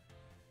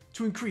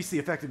 To increase the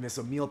effectiveness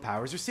of meal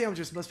powers, your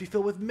sandwiches must be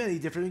filled with many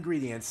different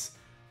ingredients.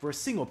 For a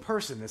single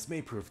person, this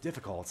may prove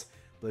difficult,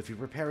 but if you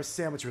prepare a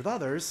sandwich with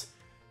others...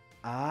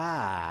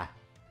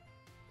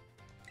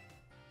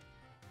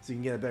 So you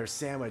can get a better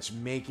sandwich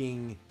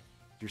making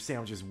your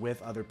sandwiches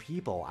with other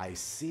people. I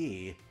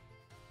see.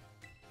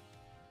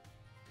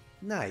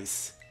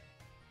 Nice.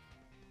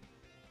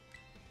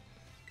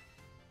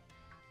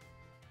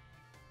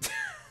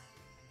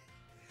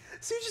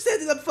 So you just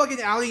ended up fucking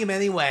outing him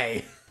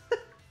anyway.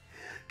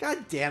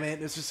 God damn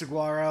it, Mr.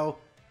 Saguaro.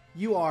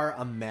 You are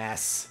a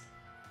mess.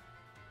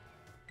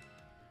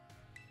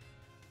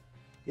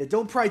 Yeah,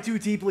 don't pry too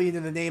deeply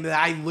into the name that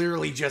I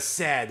literally just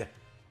said.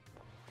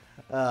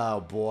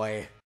 Oh,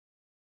 boy.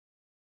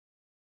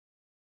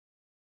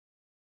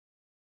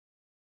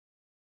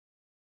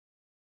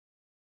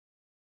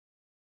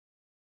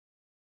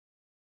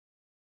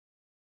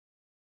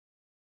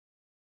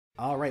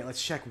 Alright,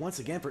 let's check once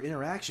again for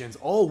interactions.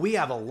 Oh, we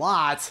have a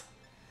lot!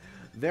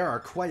 There are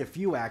quite a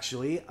few,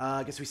 actually.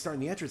 I guess we start in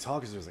the entrance hall,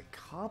 because there's a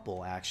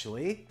couple,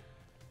 actually.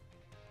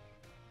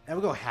 And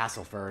we'll go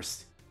Hassel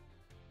first.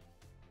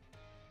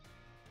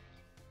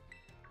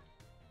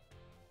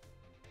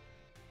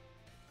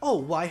 Oh,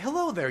 why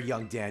hello there,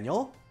 young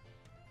Daniel.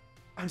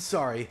 I'm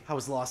sorry, I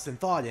was lost in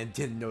thought and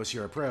didn't notice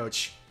your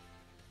approach.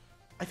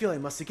 I feel I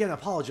must again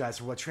apologize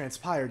for what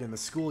transpired in the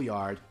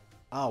schoolyard.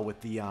 Oh,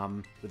 with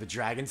the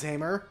dragon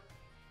tamer?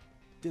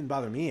 Didn't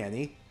bother me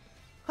any.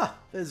 Huh,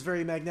 that is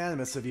very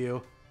magnanimous of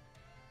you.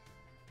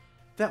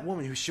 That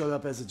woman who showed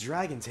up as a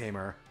dragon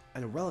tamer,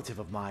 and a relative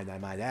of mine, I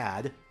might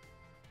add.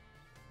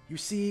 You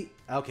see,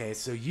 okay,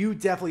 so you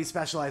definitely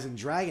specialize in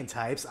dragon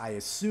types, I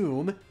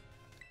assume.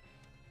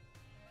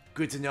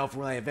 Good to know for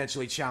when I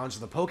eventually challenge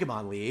the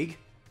Pokemon League.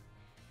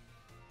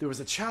 There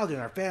was a child in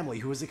our family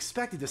who was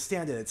expected to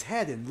stand at its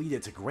head and lead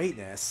it to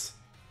greatness.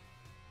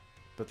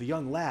 But the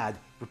young lad,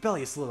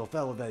 rebellious little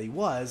fellow that he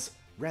was,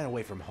 ran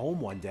away from home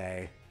one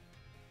day.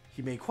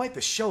 He made quite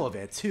the show of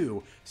it,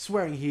 too,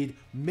 swearing he'd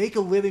make a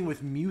living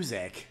with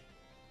music.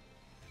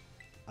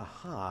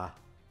 Uh-huh.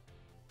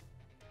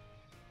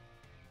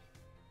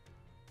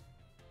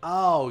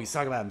 Oh, he's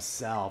talking about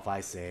himself,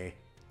 I see.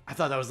 I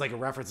thought that was like a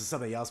reference to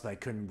something else, but I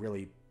couldn't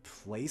really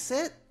place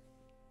it?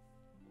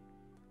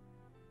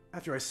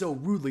 After I so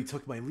rudely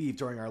took my leave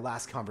during our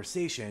last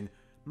conversation,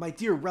 my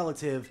dear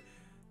relative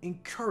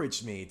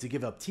encouraged me to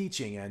give up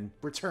teaching and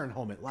return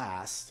home at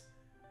last.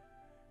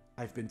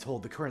 I've been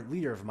told the current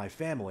leader of my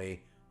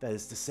family, that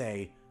is to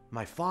say,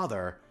 my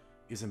father,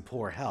 is in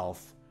poor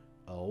health.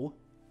 Oh?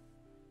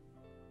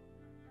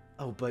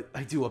 Oh, but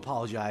I do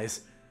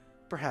apologize.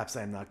 Perhaps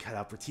I am not cut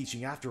out for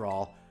teaching after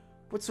all.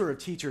 What sort of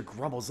teacher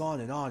grumbles on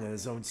at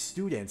his own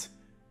student?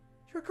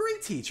 You're a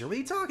great teacher. What are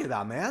you talking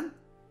about, man?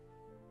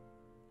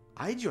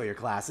 I enjoy your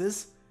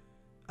classes.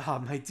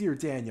 Ah, my dear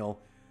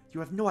Daniel, you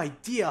have no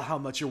idea how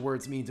much your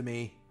words mean to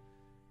me.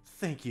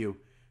 Thank you.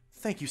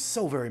 Thank you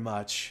so very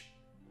much.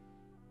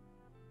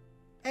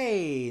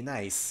 Hey,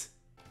 nice.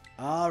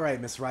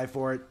 Alright, Miss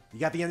Ryfort. You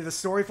got the end of the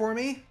story for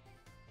me?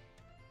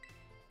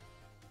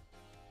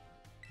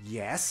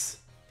 Yes.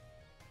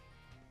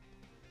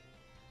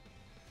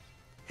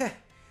 Heh,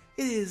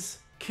 it is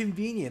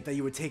convenient that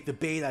you would take the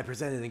bait I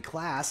presented in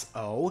class,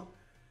 oh.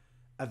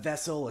 A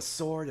vessel, a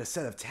sword, a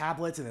set of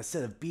tablets, and a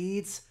set of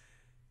beads.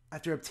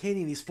 After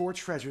obtaining these 4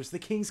 treasures, the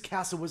king's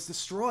castle was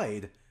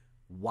destroyed.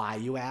 Why,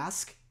 you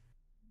ask?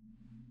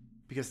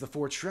 Because the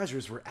 4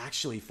 treasures were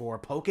actually 4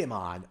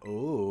 Pokémon.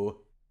 Ooh.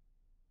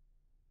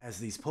 As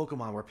these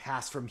Pokémon were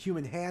passed from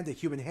human hand to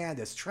human hand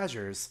as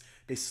treasures,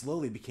 they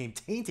slowly became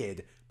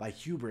tainted by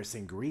hubris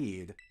and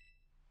greed.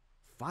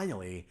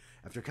 Finally,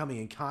 after coming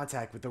in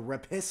contact with the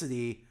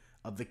rapacity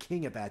of the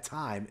king at that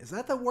time, is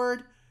that the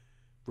word?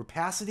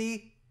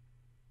 Rapacity?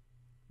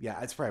 Yeah,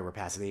 it's probably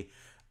rapacity.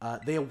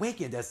 They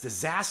awakened as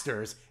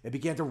disasters and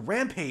began to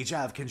rampage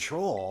out of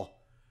control.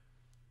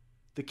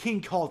 The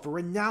king called for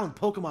renowned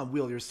Pokemon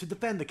wielders to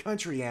defend the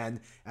country and,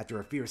 after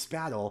a fierce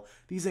battle,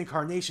 these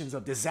incarnations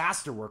of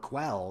disaster were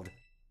quelled.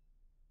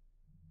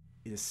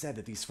 It is said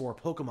that these 4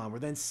 Pokemon were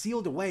then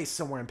sealed away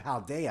somewhere in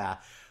Paldea.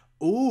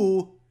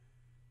 Ooh!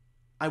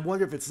 I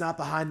wonder if it's not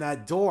behind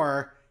that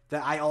door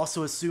that I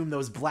also assume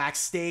those black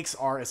stakes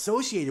are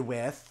associated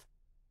with.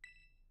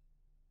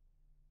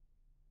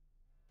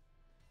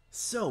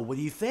 So, what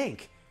do you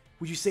think?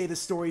 Would you say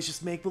this story is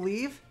just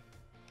make-believe?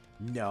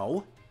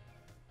 No.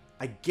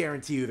 I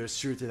guarantee you there's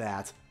truth to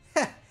that.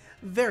 Heh,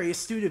 very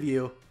astute of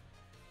you.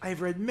 I have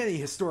read many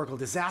historical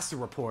disaster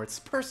reports,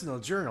 personal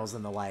journals,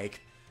 and the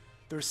like.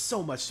 There's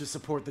so much to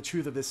support the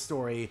truth of this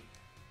story.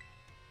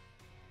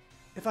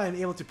 If I am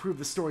able to prove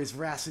the story's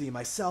veracity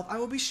myself, I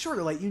will be sure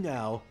to let you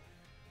know.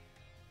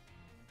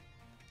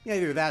 Yeah,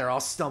 either that or I'll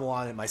stumble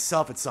on it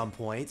myself at some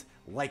point,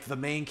 like the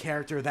main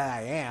character that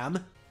I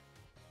am.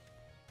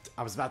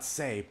 I was about to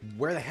say,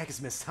 where the heck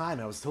is Miss Time?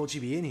 I was told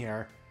she'd be in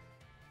here.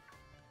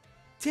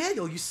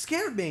 Daniel, you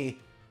scared me!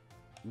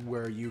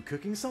 Were you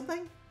cooking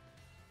something?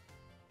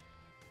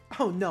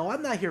 Oh no,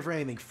 I'm not here for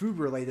anything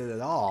food-related at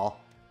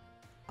all.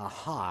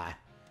 Aha.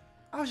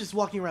 I was just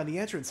walking around the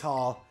entrance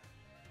hall,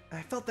 and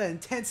I felt that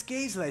intense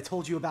gaze that I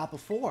told you about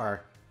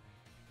before.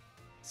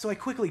 So I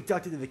quickly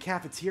ducked into the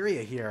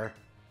cafeteria here.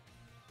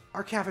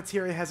 Our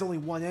cafeteria has only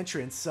one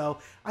entrance, so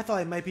I thought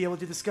I might be able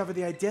to discover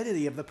the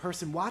identity of the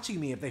person watching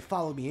me if they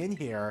follow me in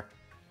here.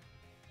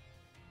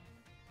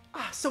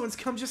 Ah, someone's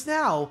come just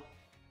now!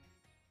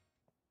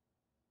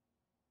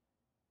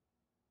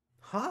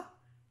 Huh?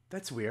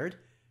 That's weird.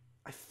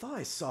 I thought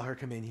I saw her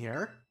come in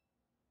here.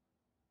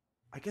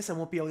 I guess I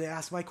won't be able to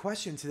ask my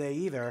question today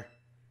either.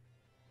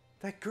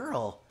 That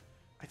girl.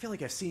 I feel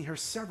like I've seen her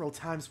several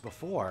times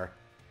before.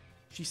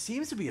 She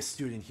seems to be a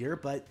student here,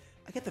 but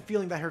I get the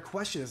feeling that her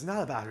question is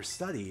not about her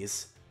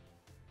studies.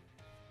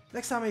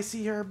 Next time I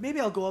see her, maybe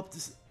I'll go up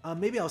to,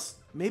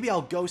 maybe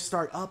I'll go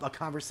start up a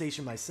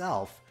conversation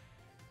myself.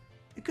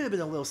 It could have been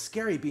a little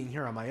scary being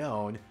here on my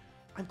own.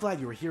 I'm glad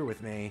you were here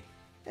with me.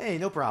 Hey,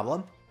 no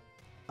problem.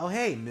 Oh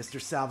hey,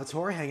 Mr.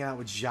 Salvatore, hanging out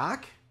with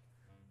Jacques?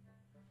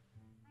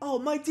 Oh,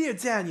 my dear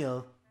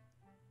Daniel.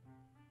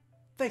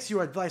 Thanks to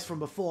your advice from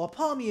before,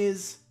 Palmy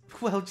is...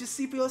 well, just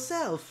see for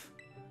yourself.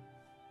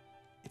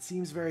 It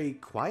seems very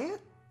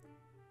quiet?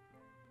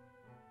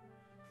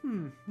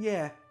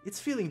 Yeah, it's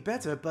feeling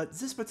better, but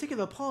this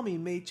particular Palmy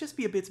may just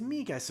be a bit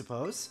meek, I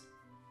suppose.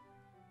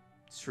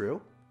 It's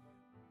true.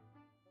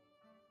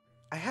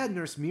 I had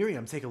Nurse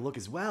Miriam take a look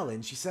as well,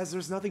 and she says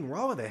there's nothing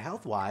wrong with it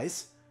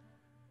health-wise.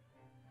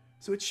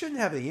 So it shouldn't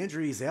have any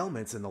injuries,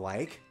 ailments, and the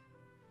like.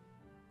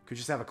 Could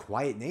just have a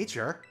quiet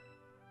nature.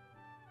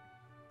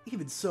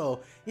 Even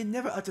so, it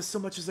never utters so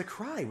much as a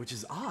cry, which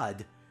is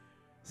odd.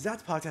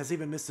 That part has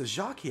even Mr.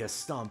 Jacques here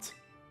stumped.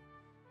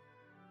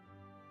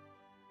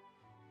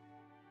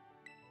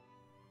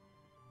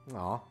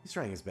 Aw, he's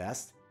trying his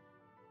best.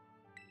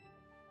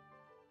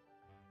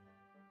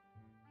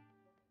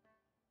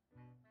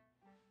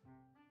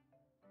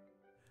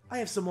 I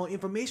have some more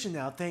information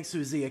now thanks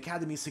to the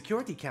Academy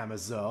security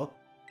cameras, though.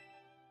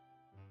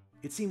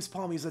 It seems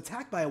Palmy was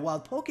attacked by a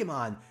wild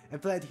Pokémon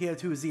and fled here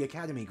to the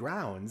Academy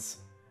grounds.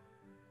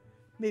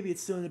 Maybe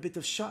it's still in a bit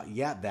of shock.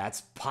 Yeah,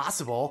 that's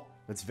possible.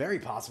 That's very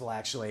possible,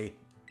 actually.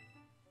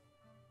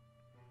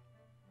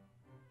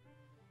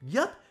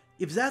 Yup,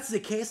 if that's the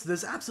case,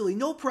 there's absolutely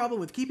no problem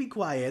with keeping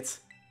quiet.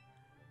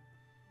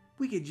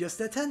 We could just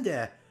attend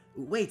there.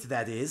 Wait,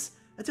 that is,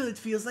 until it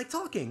feels like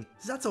talking.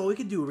 That's all we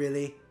can do,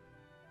 really.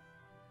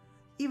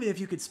 Even if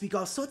you could speak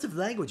all sorts of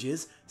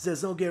languages,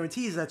 there's no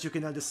guarantees that you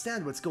can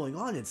understand what's going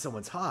on in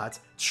someone's heart.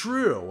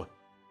 True.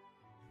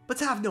 But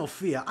have no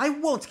fear, I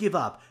won't give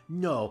up.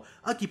 No,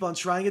 I'll keep on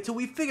trying until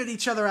we've figured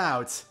each other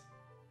out.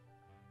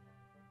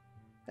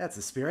 That's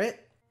the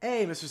spirit.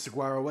 Hey, Mr.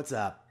 Saguaro, what's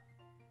up?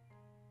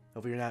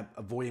 Hopefully you're not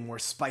avoiding more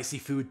spicy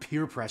food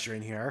peer pressure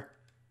in here.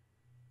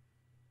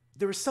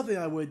 There is something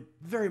I would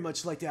very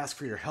much like to ask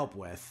for your help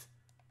with.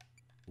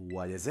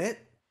 What is it?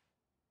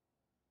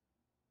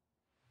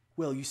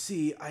 Well, you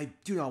see, I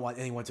do not want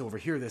anyone to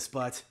overhear this,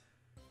 but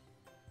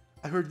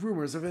I heard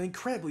rumors of an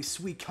incredibly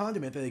sweet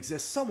condiment that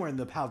exists somewhere in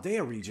the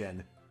Paldea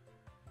region.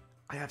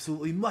 I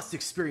absolutely must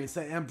experience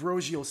that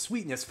ambrosial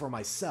sweetness for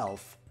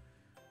myself.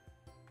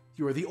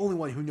 You are the only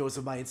one who knows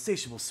of my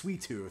insatiable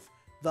sweet tooth,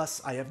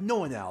 thus I have no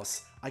one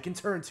else I can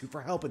turn to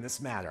for help in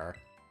this matter.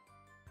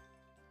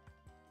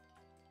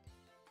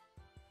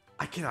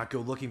 I cannot go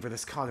looking for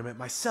this condiment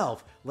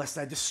myself, lest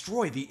I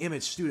destroy the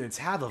image students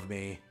have of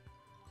me.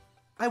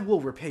 I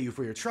will repay you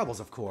for your troubles,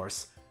 of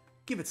course.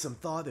 Give it some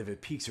thought if it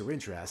piques your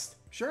interest.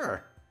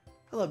 Sure.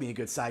 I love me a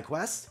good side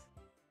quest.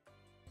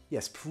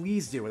 Yes,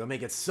 please do. It'll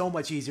make it so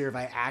much easier if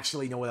I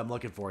actually know what I'm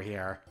looking for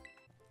here.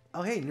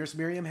 Oh hey, Nurse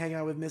Miriam hanging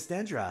out with Miss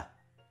Dendra.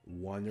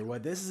 Wonder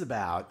what this is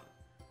about.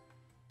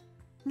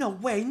 No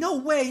way, no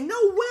way,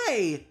 no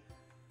way!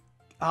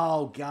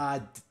 Oh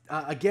god,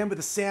 again with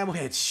the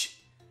sandwich.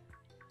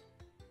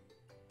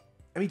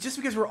 I mean, just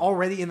because we're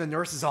already in the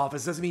nurse's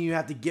office doesn't mean you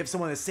have to give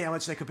someone a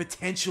sandwich that could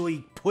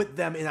potentially put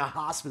them in a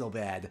hospital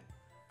bed.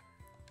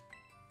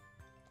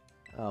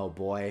 Oh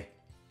boy.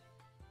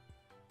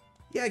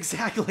 Yeah,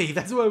 exactly.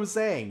 That's what I was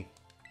saying.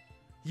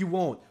 You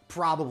won't.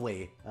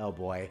 Probably. Oh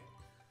boy.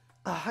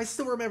 I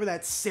still remember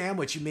that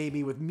sandwich you made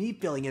me with meat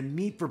filling and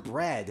meat for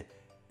bread.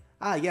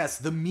 Ah yes,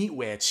 the Meat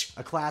Witch.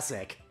 A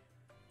classic.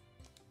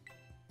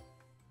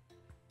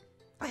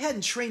 I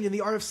hadn't trained in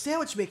the art of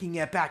sandwich making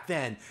yet back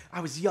then.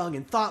 I was young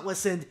and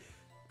thoughtless and...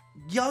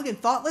 Young and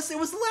thoughtless? It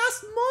was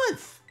last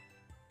month!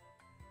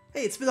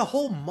 Hey, it's been a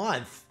whole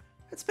month.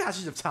 That's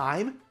passage of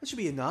time. That should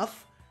be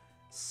enough.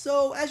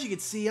 So, as you can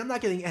see, I'm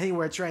not getting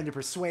anywhere trying to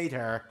persuade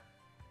her.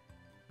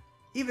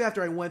 Even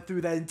after I went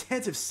through that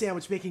intensive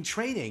sandwich making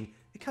training,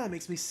 it kind of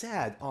makes me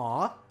sad.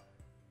 Aw.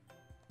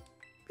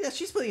 Yeah,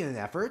 she's putting in an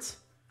effort.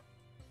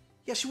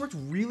 Yeah, she worked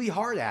really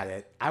hard at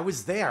it. I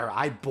was there.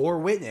 I bore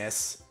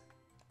witness.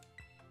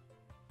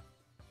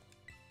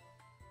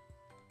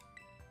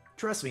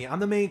 Trust me, I'm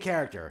the main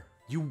character.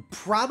 You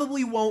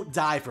probably won't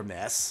die from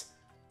this.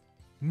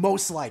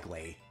 Most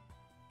likely.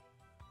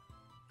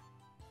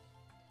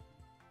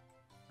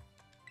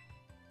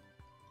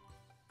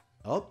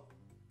 Oh.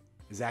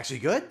 Is it actually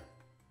good?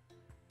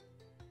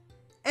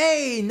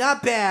 Hey,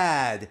 not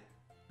bad!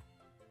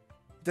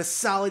 The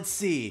solid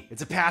C.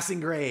 It's a passing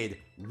grade.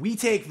 We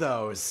take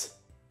those.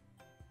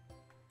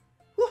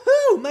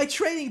 Woohoo! My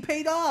training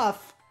paid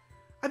off!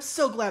 I'm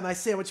so glad my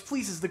sandwich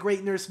pleases the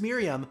great Nurse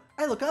Miriam.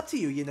 I look up to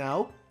you, you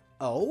know.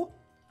 Oh?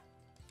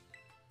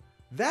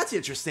 That's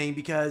interesting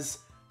because,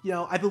 you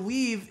know, I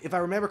believe, if I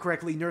remember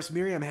correctly, Nurse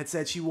Miriam had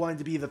said she wanted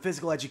to be the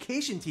physical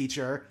education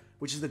teacher,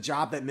 which is the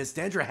job that Miss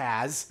Dendra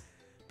has.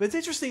 But it's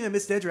interesting that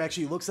Miss Dendra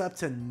actually looks up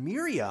to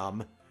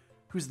Miriam,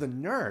 who's the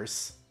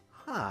nurse.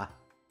 Huh.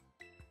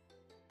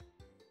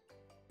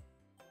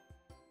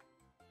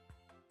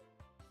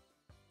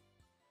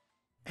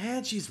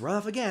 And she's run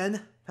off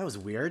again. That was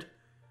weird.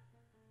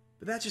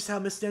 But that's just how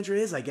Miss Dendra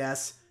is, I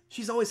guess.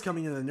 She's always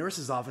coming to the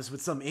nurse's office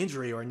with some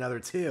injury or another,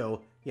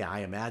 too. Yeah, I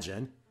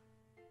imagine.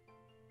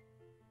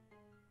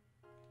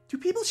 Do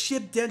people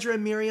ship Dendra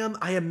and Miriam?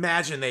 I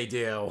imagine they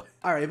do.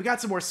 Alright, we got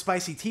some more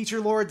spicy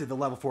teacher lore, did the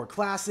level 4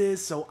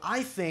 classes, so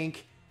I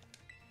think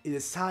it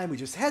is time we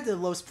just head to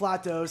Los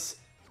Platos,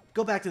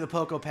 go back to the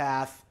Poco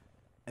Path,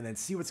 and then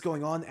see what's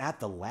going on at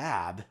the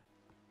lab.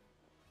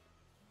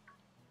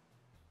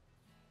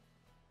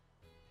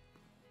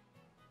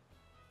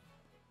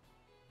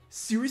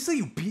 Seriously,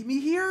 you beat me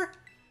here?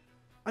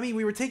 I mean,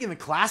 we were taking the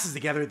classes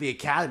together at the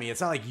academy.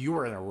 It's not like you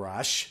were in a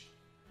rush.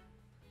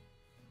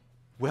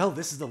 Well,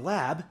 this is the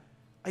lab.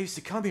 I used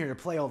to come here to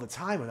play all the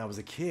time when I was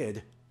a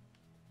kid.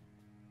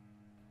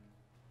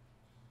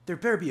 There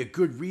better be a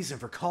good reason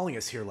for calling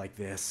us here like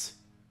this.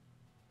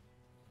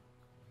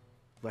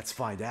 Let's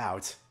find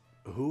out.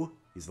 Ooh,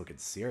 he's looking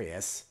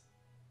serious.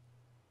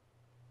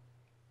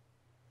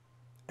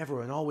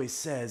 Everyone always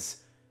says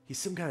he's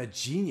some kind of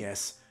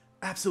genius.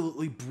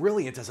 Absolutely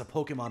brilliant as a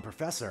Pokemon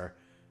professor.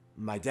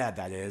 My dad,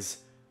 that is.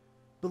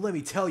 But let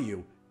me tell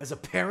you, as a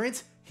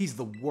parent, he's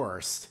the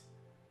worst.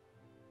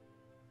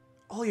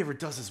 All he ever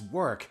does is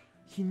work.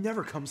 He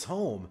never comes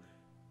home.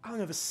 I don't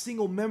have a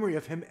single memory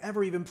of him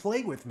ever even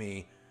playing with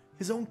me.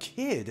 His own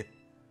kid.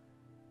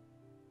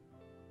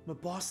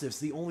 Mabosstiff's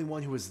the only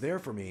one who was there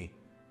for me.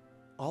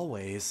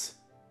 Always.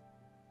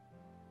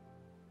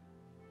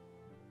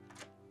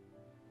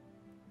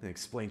 And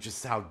explain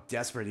just how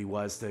desperate he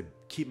was to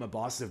keep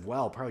Mabosstiff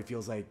well. Probably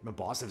feels like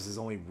Mabosstiff's his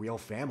only real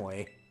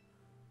family.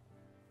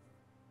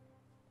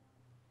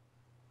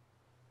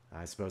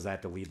 I suppose I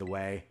have to lead the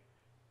way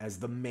as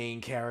the main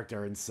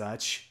character and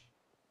such.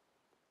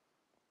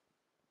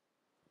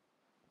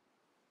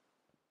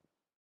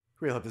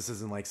 Really hope this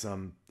isn't like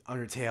some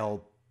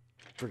Undertale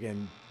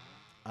friggin'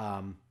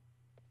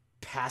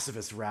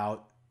 pacifist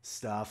route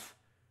stuff.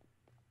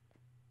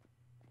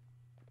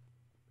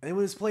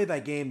 Anyone who's played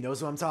that game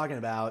knows what I'm talking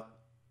about.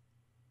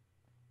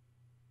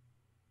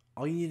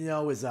 All you need to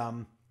know is,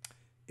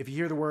 if you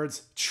hear the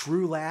words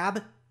True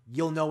Lab,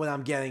 you'll know what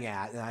I'm getting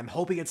at, and I'm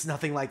hoping it's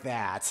nothing like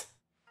that.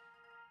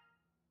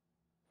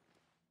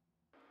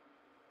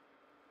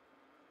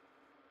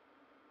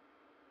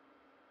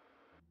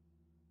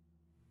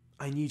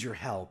 I need your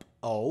help.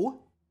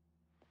 Oh?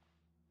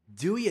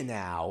 Do you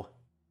now?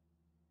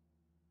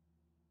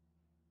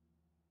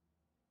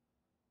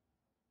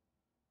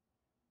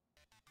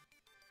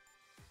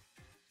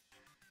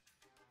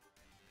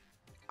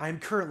 I am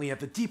currently at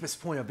the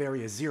deepest point of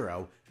Area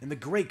Zero, in the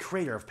Great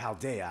Crater of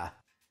Paldea.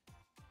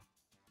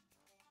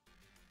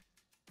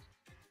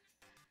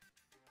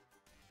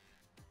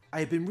 I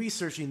have been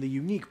researching the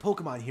unique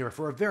Pokemon here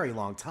for a very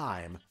long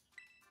time.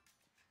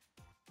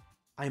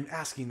 I am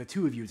asking the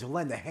two of you to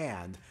lend a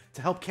hand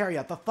to help carry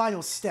out the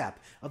final step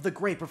of the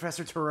great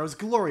Professor Turo's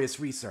glorious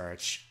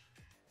research.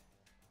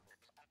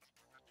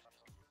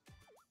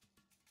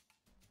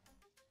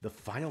 The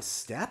final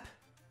step?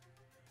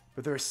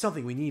 But there is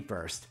something we need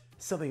first.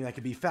 Something that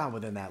can be found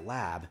within that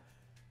lab.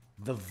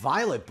 The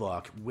Violet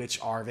book, which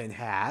Arven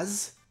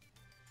has.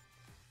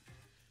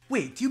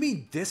 Wait, do you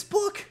mean this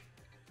book?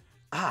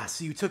 Ah,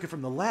 so you took it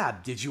from the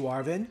lab, did you,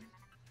 Arven?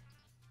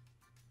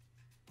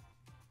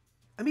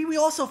 I mean, we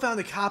also found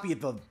a copy at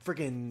the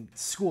frickin'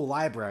 school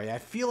library. I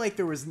feel like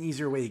there was an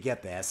easier way to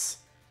get this.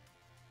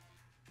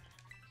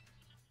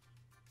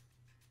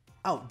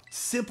 Oh,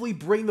 simply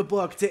bring the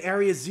book to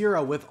Area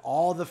Zero with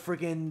all the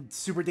frickin'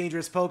 super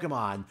dangerous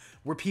Pokemon,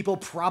 where people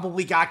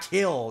probably got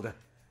killed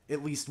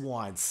at least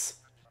once.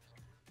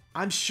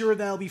 I'm sure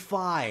that'll be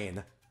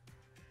fine.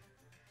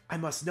 I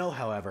must know,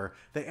 however,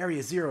 that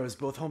Area Zero is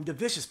both home to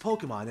vicious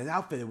Pokemon and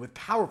outfitted with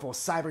powerful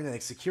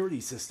cybernetic security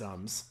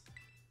systems.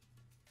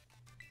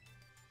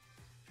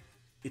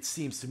 It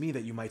seems to me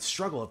that you might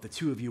struggle if the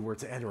two of you were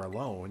to enter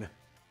alone.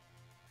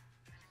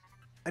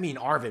 I mean,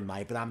 Arven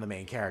might, but I'm the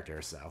main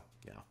character, so,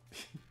 you know.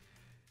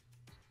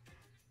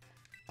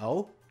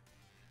 Oh?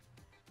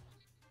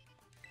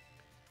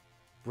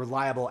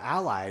 Reliable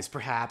allies,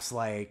 perhaps,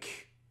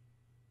 like...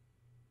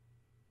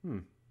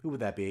 who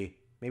would that be?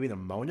 Maybe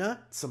Nemona?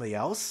 Somebody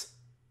else?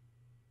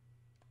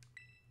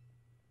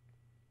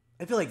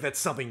 I feel like that's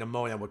something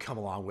Nemona would come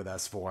along with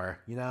us for,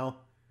 you know?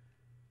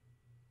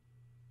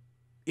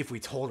 If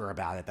we told her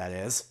about it, that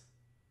is.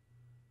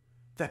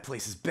 That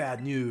place is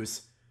bad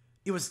news.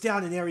 It was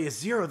down in Area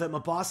Zero that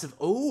Mabosstiff...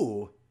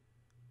 Ooh!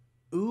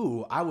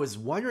 Ooh, I was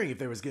wondering if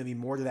there was going to be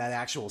more to that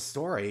actual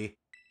story.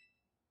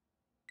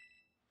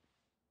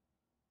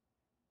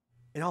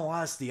 In all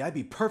honesty, I'd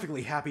be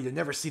perfectly happy to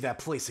never see that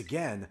place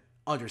again.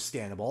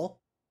 Understandable.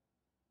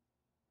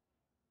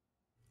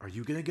 Are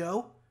you gonna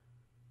go?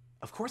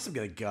 Of course I'm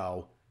gonna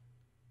go.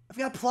 I've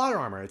got plot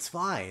armor, it's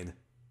fine.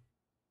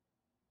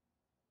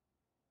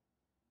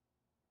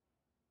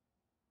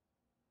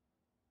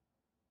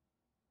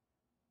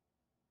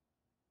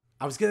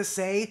 I was gonna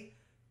say,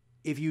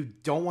 if you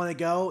don't want to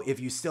go, if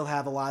you still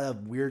have a lot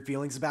of weird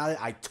feelings about it,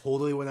 I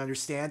totally would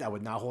understand. I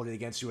would not hold it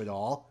against you at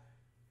all.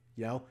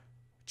 You know,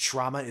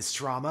 trauma is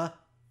trauma.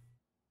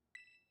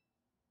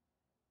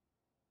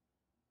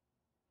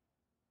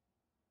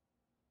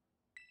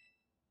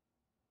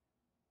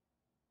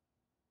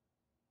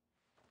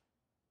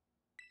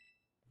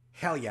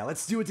 Hell yeah,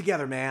 let's do it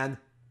together, man.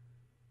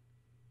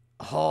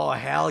 Oh,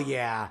 hell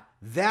yeah.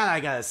 That I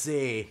gotta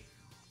see.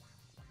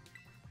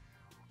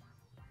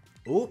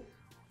 Ooh.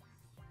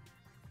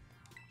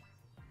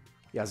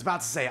 Yeah, I was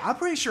about to say, I'm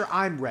pretty sure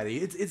I'm ready.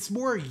 It's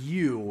more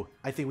you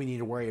I think we need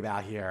to worry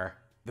about here.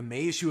 The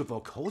May issue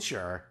of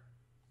Culture.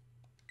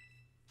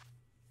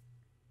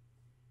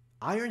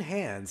 Iron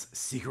Hands,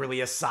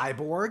 secretly a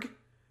cyborg?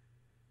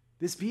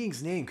 This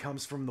being's name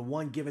comes from the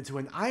one given to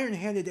an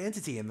iron-handed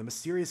entity in the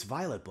mysterious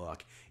Violet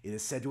book. It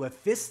is said to have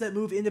fists that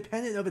move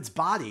independent of its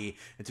body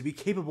and to be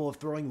capable of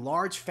throwing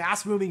large,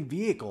 fast-moving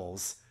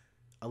vehicles.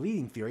 A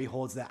leading theory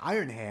holds that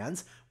Iron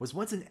Hands was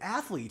once an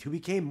athlete who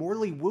became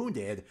mortally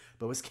wounded,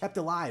 but was kept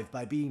alive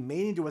by being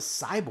made into a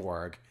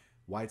cyborg.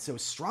 Why it so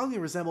strongly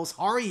resembles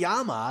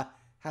Hariyama,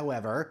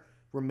 however,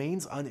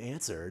 remains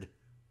unanswered.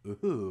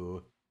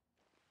 Ooh.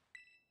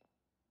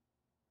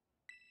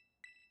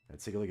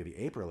 Let's take a look at the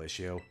April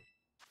issue.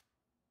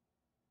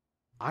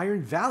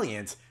 Iron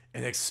Valiant,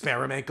 an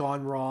experiment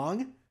gone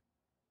wrong?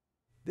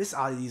 This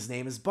oddity's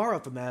name is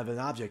borrowed from that of an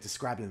object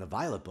described in the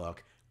Violet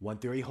book. One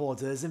theory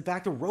holds it is in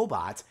fact a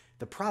robot,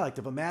 the product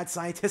of a mad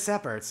scientist's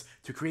efforts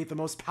to create the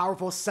most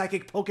powerful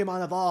psychic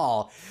Pokemon of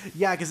all.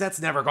 Yeah, because that's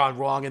never gone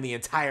wrong in the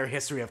entire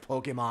history of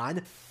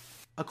Pokemon.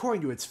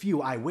 According to its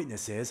few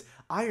eyewitnesses,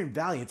 Iron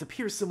Valiant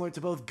appears similar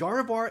to both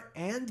Gardevoir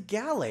and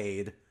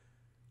Gallade.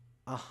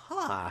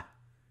 Aha.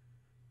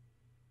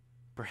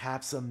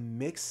 Perhaps a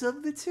mix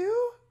of the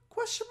two?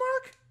 Question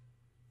mark?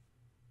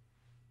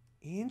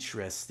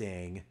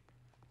 Interesting.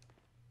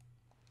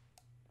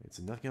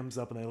 So nothing comes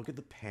up and I look at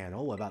the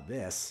panel. What about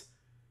this?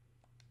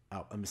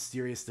 Oh, a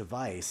mysterious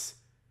device.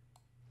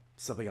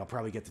 Something I'll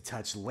probably get to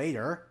touch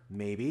later.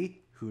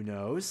 Maybe. Who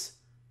knows?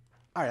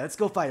 Alright, let's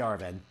go fight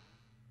Arven.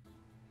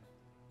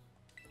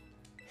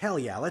 Hell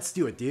yeah, let's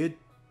do it, dude.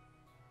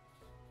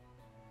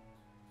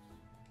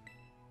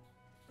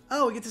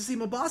 Oh, we get to see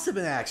Mabosstiff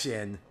in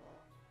action.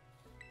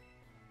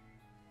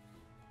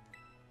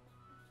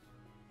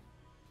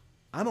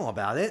 I'm all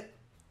about it.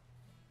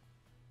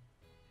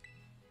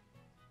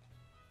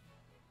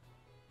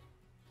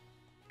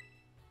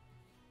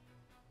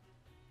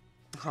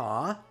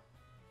 Huh?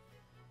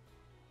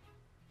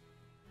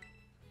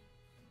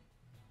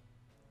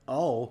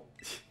 Oh.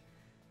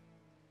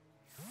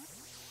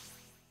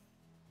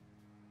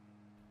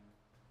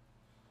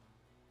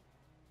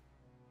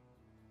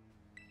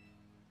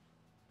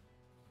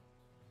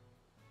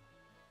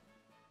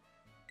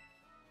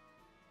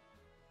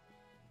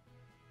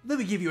 Let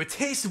me give you a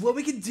taste of what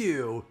we can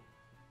do.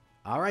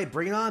 Alright,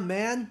 bring it on,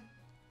 man.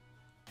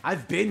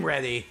 I've been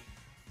ready.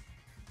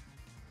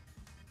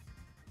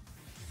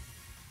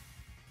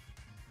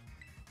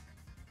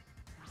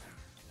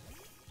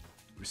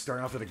 We're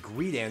starting off with a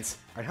Greedent.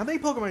 Alright, how many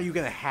Pokemon are you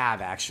going to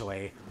have,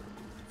 actually?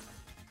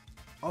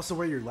 Also,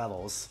 what are your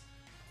levels?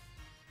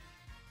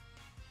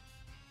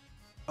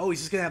 Oh, he's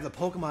just going to have the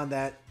Pokemon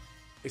that...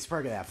 He's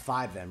probably going to have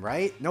 5 then,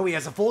 right? No, he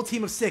has a full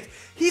team of 6.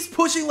 He's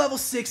pushing level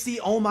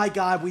 60. Oh my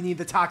god, we need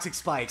the Toxic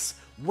Spikes.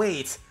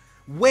 Wait.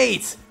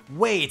 Wait.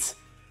 Wait.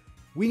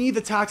 We need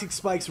the Toxic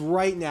Spikes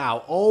right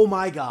now. Oh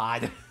my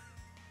god.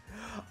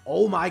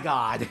 Oh my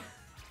god.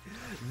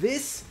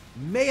 This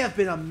may have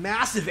been a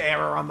massive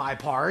error on my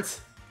part.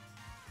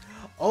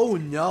 Oh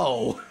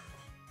no.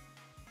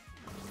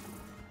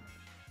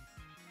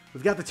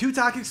 We've got the 2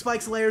 Toxic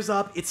Spikes layers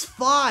up. It's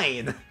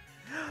fine.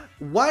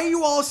 Why are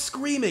you all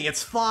screaming?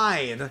 It's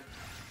fine.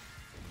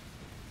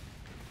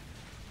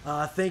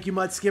 Thank you,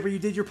 Mud Skipper. You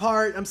did your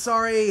part. I'm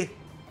sorry.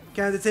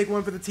 Kind of to take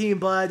one for the team,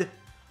 bud.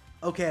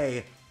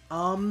 Okay.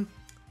 How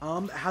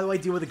do I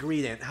deal with a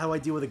Greedent? How do I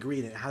deal with a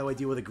Greedent? How do I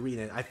deal with a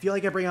Greedent? I feel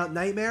like I bring out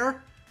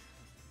Nightmare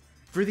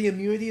for the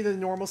immunity to the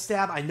normal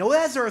stab. I know it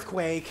has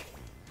Earthquake.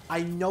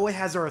 I know it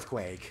has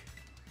Earthquake.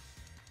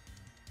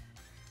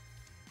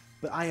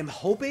 But I am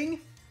hoping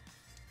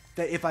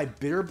that if I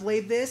Bitter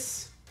Blade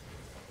this,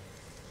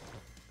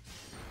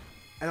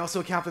 and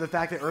also account for the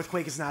fact that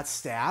Earthquake is not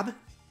stab,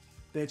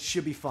 then it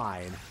should be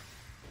fine.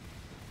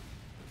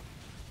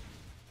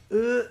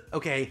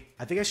 Okay,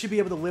 I think I should be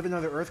able to live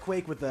another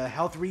Earthquake with the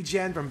health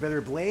regen from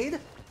Bitter Blade.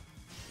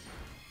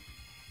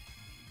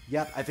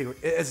 Yep, I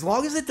think as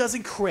long as it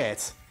doesn't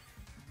crit,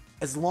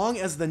 as long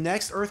as the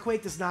next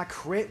Earthquake does not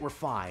crit, we're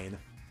fine.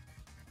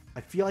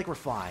 I feel like we're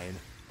fine.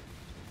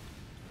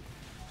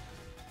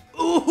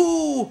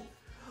 Ooh!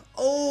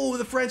 Oh,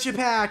 the friendship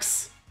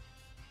hacks!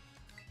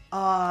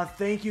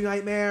 Thank you,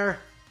 Nightmare.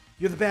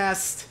 You're the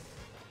best.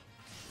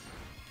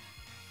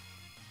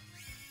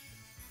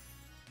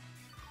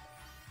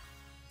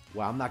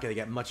 Wow, I'm not going to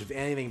get much of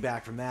anything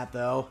back from that,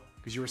 though,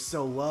 because you were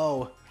so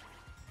low.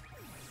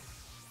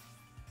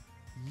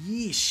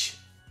 Yeesh.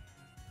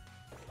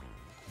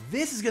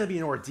 This is going to be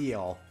an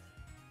ordeal.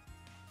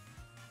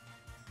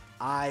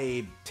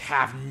 I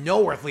have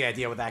no earthly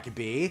idea what that could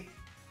be.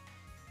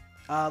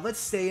 Let's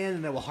stay in,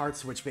 and then we'll hard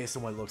switch based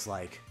on what it looks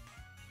like.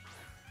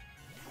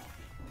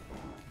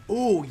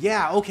 Ooh,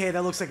 yeah, okay,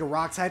 that looks like a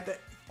rock type.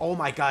 Oh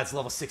my god, it's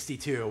level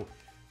 62.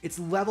 It's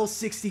level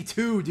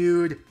 62,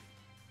 dude.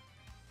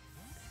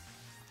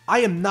 I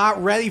am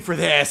not ready for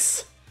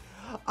this.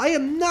 I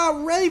am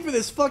not ready for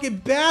this fucking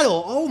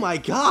battle. Oh my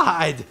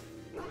god.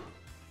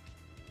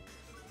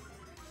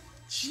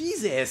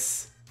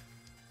 Jesus.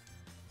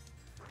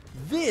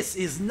 This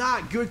is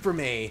not good for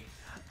me.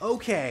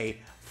 Okay,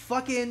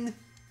 fucking,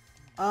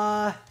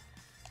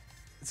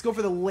 let's go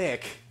for the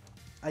lick,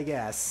 I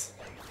guess.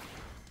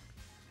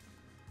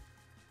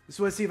 Just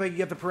want to see if I can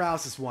get the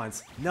paralysis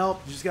once.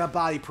 Nope, just got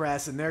body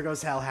press, and there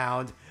goes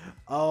Hellhound.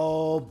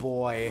 Oh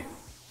boy.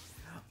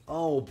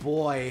 Oh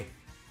boy.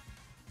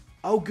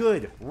 Oh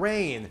good,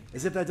 rain.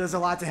 As if that does a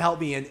lot to help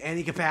me in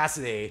any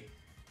capacity.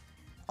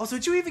 Also,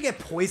 did you even get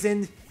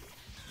poisoned?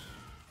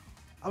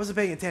 I wasn't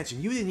paying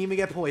attention. You didn't even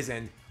get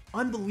poisoned.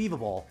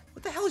 Unbelievable.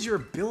 What the hell is your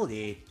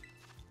ability?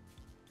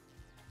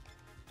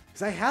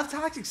 Because I have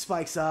toxic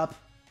spikes up.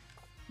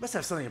 Must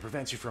have something to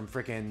prevent you from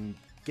freaking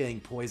getting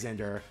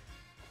poisoned, or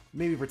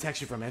maybe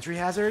protects you from entry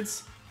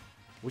hazards.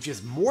 Which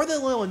is more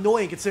than a little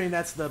annoying considering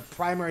that's the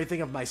primary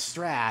thing of my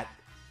strat.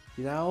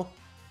 You know?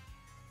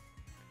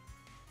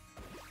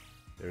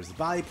 There's the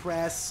body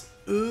press.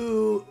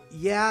 Ooh,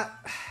 yeah.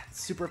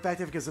 Super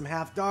effective because I'm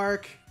half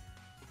dark.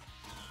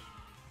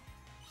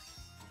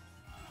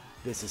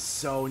 This is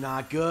so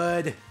not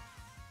good.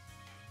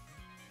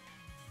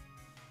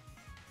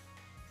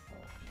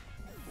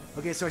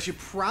 Okay, so I should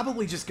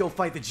probably just go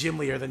fight the gym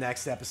leader the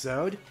next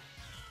episode.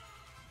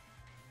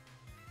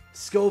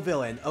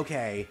 Villain.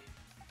 Okay.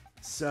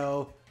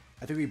 So,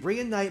 I think we bring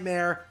in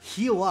Nightmare,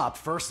 heal up,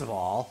 first of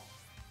all.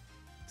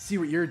 See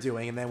what you're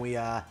doing, and then we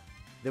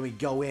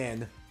go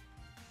in.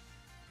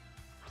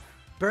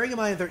 Bearing in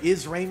mind that there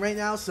is rain right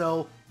now,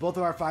 so both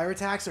of our fire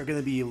attacks are going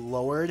to be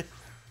lowered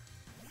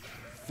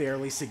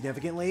fairly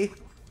significantly.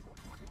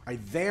 Alright,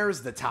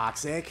 there's the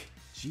toxic.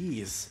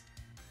 Jeez.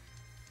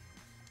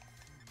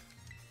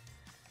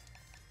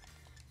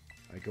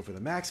 Alright, go for the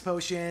max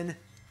potion.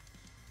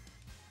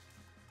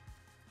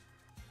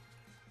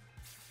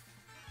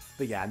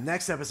 But yeah,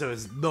 next episode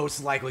is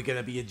most likely going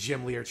to be a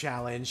gym leader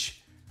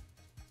challenge.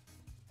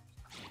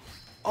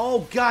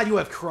 Oh god, you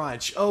have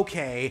crunch.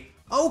 Okay.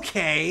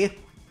 Okay.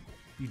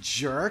 You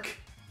jerk.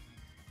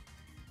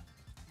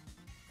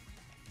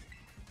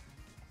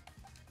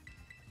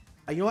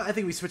 You know what? I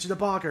think we switch it to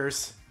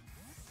bonkers.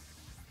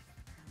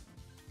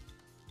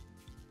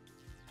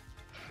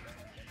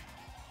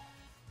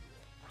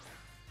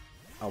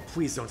 Oh,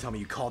 please don't tell me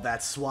you called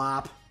that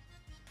swap.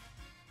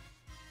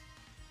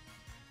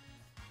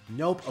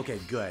 Nope. Okay,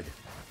 good.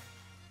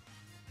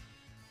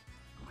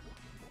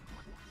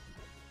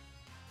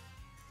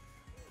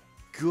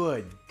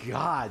 Good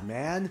God,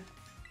 man.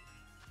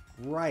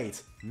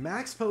 Right.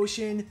 Max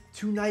potion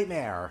to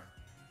Nightmare.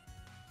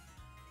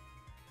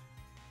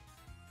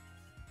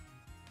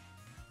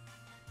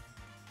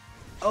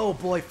 Oh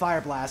boy,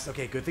 Fire Blast.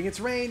 Okay, good thing it's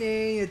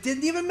raining. It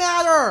didn't even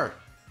matter!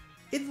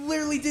 It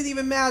literally didn't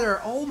even matter.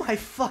 Oh my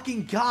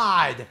fucking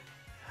god.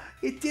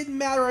 It didn't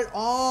matter at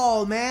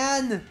all,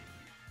 man.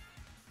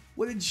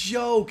 What a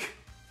joke.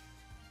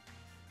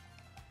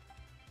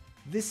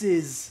 This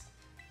is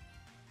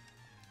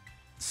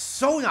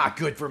so not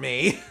good for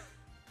me.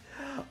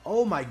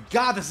 Oh my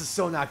god, this is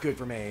so not good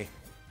for me.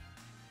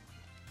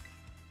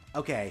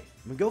 Okay,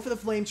 I'm gonna go for the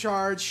Flame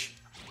Charge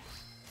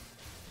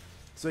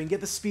so I can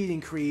get the speed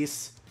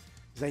increase,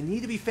 because I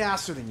need to be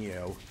faster than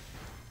you.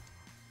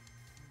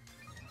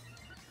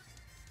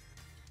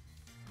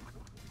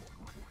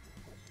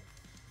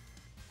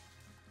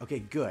 Okay,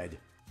 good.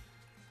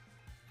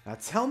 Now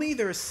tell me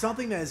there is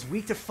something that is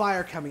weak to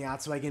fire coming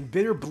out so I can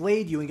Bitter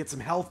Blade you and get some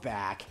health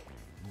back.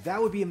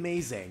 That would be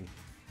amazing.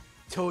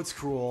 Toad's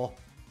Cruel.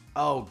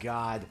 Oh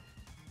god.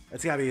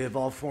 That's gotta be the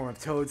evolved form of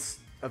Toad's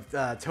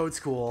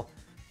Cool,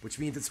 which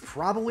means it's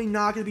probably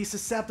not gonna be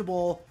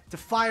susceptible to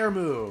fire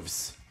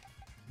moves.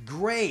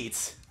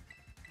 Great.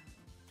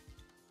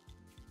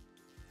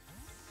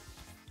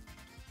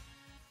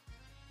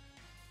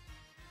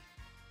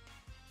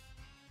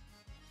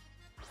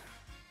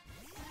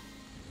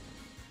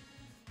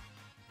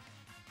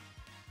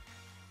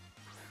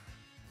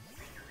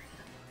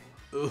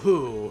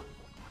 Ooh.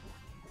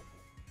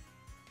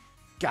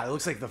 God, it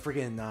looks like the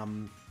freaking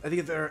I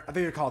think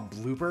they're called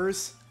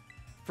bloopers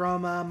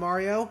from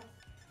Mario.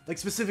 Like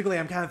specifically,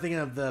 I'm kind of thinking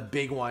of the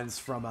big ones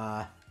from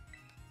I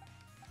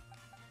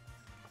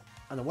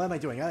don't know, what am I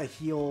doing? I gotta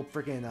heal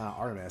freaking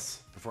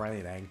Artemis before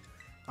anything.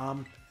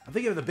 I'm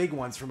thinking of the big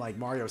ones from like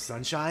Mario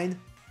Sunshine.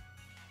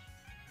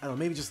 I don't know,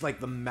 maybe just like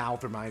the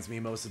mouth reminds me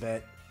most of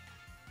it.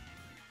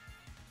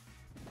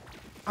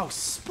 Oh,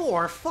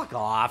 Spore, fuck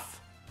off.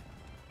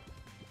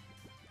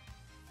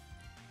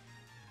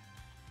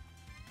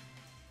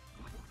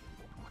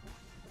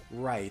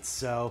 Right,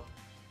 so...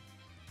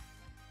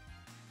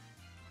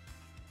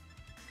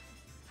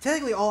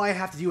 technically, all I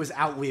have to do is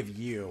outlive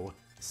you.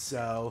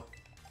 So...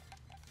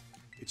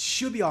 it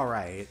should be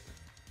alright.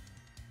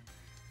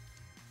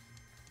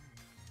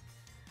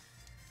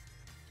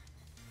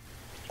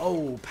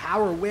 Oh,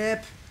 Power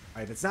Whip!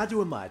 Alright, that's not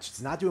doing much.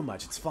 It's not doing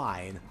much. It's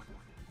fine.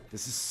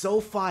 This is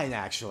so fine,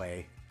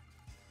 actually.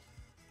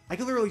 I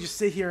could literally just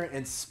sit here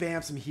and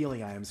spam some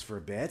healing items for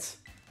a bit.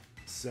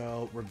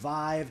 So,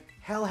 Revive,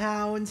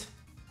 Hellhound.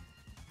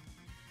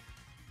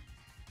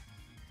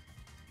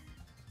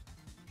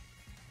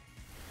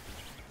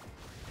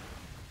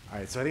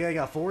 Alright, so I think I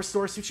got full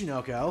Restore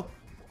Tsuchinoko.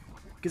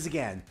 Because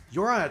again,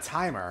 you're on a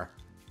timer.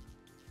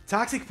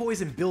 Toxic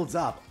Poison builds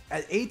up.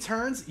 At 8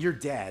 turns, you're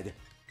dead.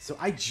 So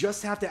I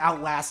just have to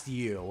outlast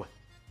you.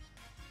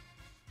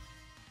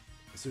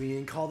 So you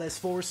didn't call this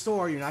full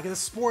Restore. You're not going to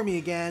Spore me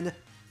again.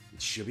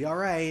 It should be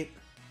alright.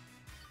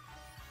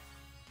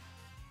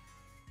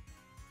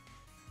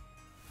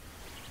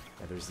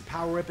 There's the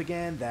Power Whip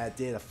again. That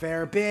did a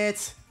fair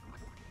bit.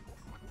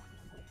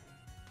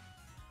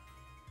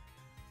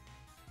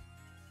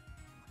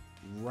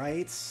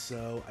 Right,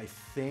 so I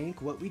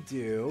think what we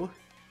do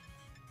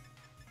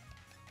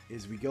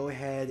is we go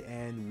ahead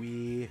and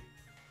we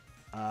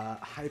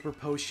Hyper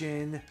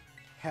Potion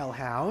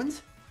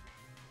Hellhound.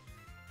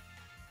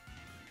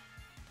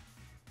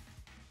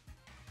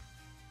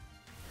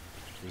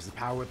 There's the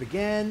Power Whip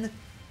again.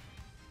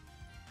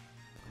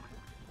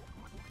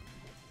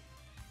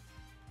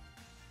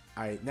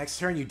 Alright, next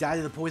turn you die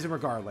to the poison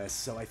regardless.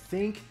 So I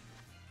think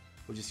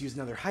we'll just use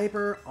another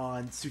Hyper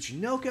on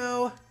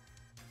Tsuchinoko.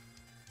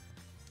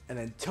 And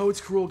then Toad's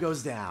Cruel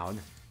goes down.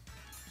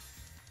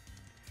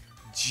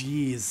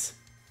 Jeez.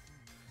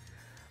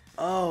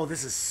 Oh,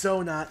 this is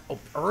so not... oh,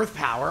 Earth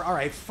Power?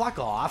 Alright, fuck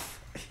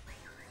off.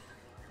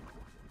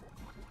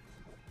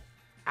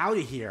 Out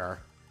of here.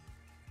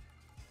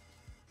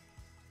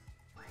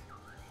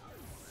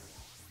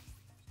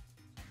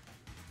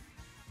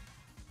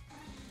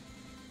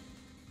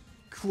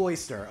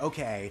 Cloyster,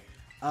 okay.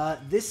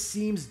 This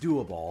seems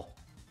doable.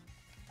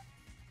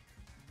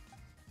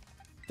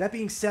 That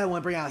being said, I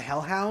want to bring out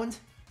Hellhound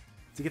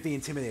to get the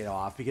Intimidate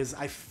off, because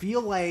I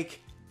feel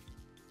like...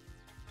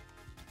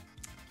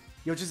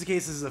 you know, just in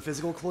case this is a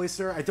physical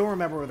Cloyster, I don't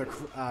remember whether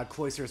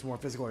Cloyster is more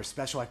physical or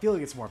special. I feel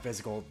like it's more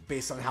physical,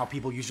 based on how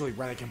people usually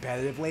run it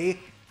competitively.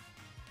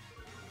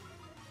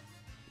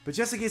 But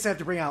just in case I have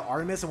to bring out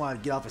Artemis, I want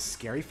to get off a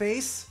Scary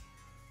Face.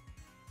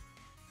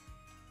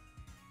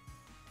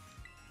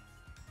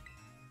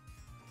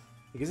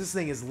 Because this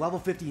thing is level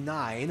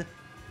 59.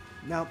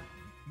 Now,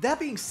 that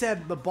being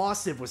said,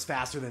 Mabosstiff was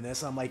faster than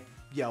this. I'm like,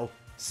 you know,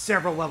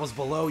 several levels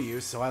below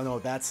you, so I don't know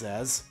what that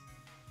says.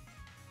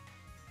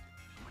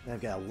 And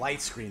I've got a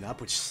light screen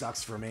up, which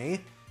sucks for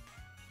me.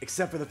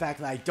 Except for the fact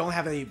that I don't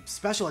have any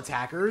special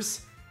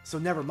attackers, so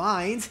never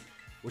mind.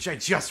 Which I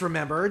just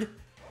remembered.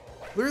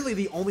 Literally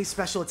the only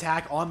special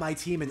attack on my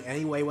team in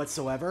any way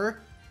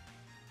whatsoever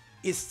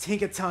is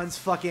Tinkaton's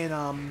fucking,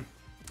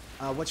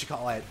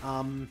 whatchamacallit,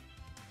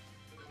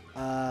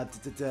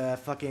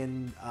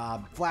 fucking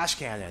Flash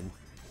Cannon.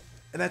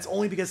 And that's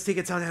only because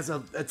Tinkaton has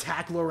an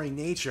attack-lowering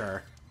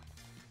nature.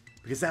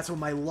 Because that's what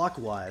my luck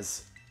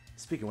was.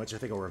 Speaking of which, I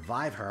think I'll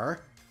revive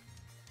her.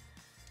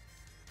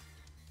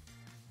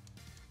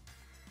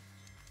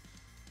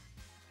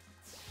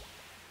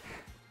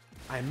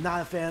 I'm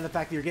not a fan of the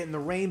fact that you're getting the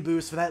rain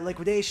boost for that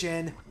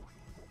liquidation.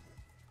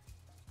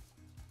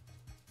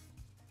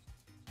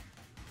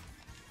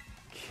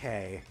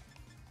 Okay.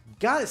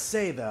 Gotta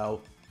say,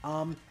 though,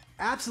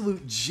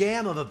 absolute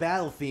jam of a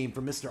battle theme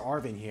for Mr.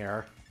 Arven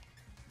here.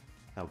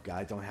 Oh god,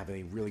 I don't have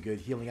any really good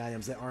healing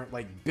items that aren't,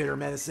 like, bitter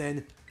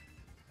medicine.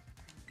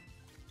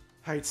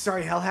 Alright,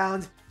 sorry,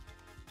 Hellhound.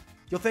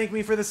 You'll thank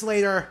me for this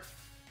later.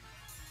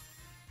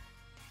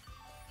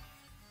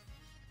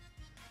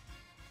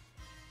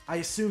 I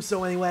assume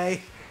so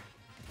anyway.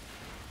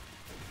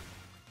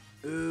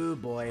 Ooh,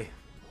 boy.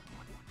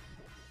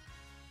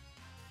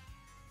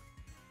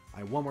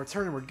 Alright, one more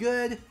turn and we're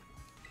good.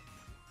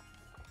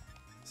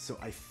 So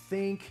I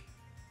think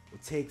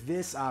we'll take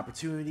this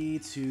opportunity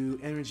to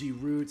Energy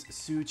Root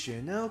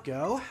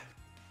Tsuchinoko.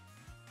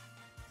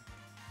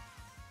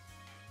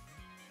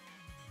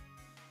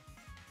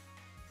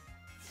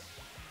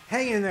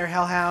 Hang in there,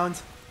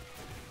 Hellhound.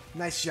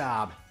 Nice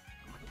job.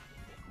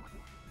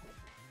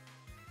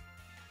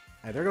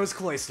 Alright, there goes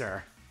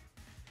Cloyster.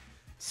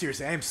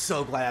 Seriously, I am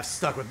so glad I've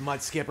stuck with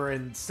Mud Skipper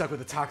and stuck with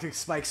the Toxic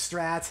Spike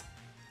strat.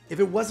 If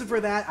it wasn't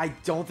for that, I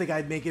don't think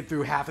I'd make it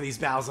through half of these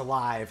battles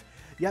alive.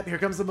 Yep, here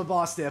comes the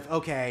Mabosstiff.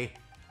 Okay.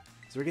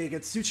 So we're gonna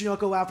get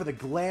Tsuchinoko out for the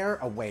Glare.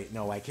 Oh, wait.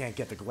 No, I can't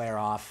get the Glare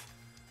off.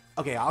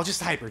 Okay, I'll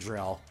just Hyper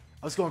Drill.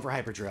 I was going for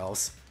Hyper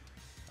Drills.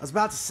 I was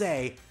about to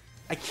say,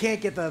 I can't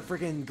get the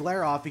freaking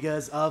Glare off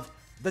because of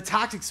the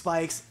Toxic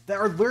Spikes that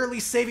are literally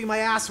saving my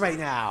ass right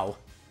now.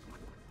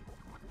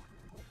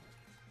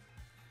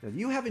 Now, do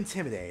you have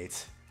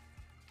Intimidate?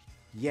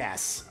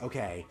 Yes.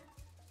 Okay.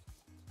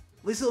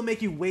 At least it'll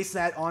make you waste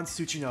that on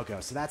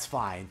Tsuchinoko, so that's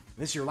fine.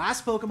 This is your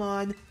last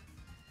Pokemon.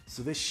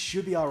 So this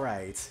should be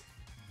alright.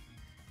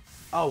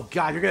 Oh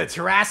god, you're gonna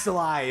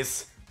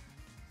terrastalize!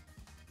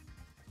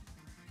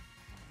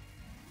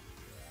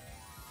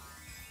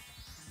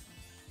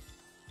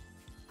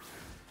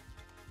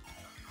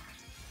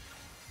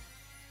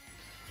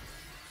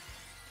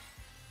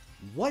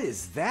 What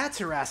is that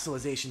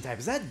terastallization type?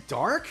 Is that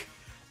dark?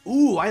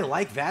 Ooh, I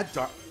like that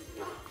dark.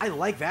 I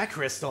like that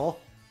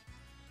crystal.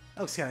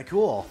 That looks kind of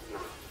cool.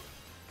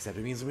 Except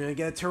it means I'm gonna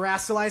get a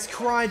terastallized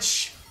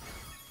crunch.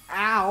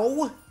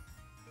 Ow!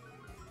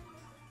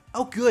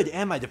 Oh good,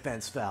 and my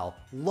defense fell.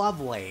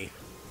 Lovely.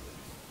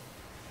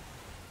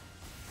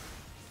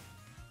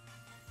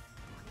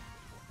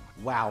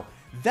 Wow.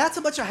 That's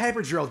how much a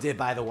hyper drill did,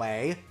 by the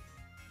way.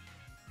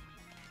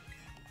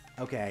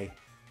 Okay.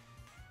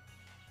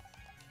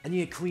 I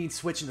need a clean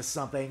switch into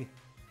something.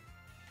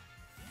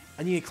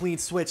 I need a clean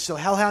switch. So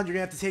Hellhound, you're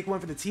gonna have to take one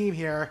for the team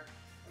here.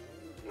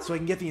 So I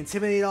can get the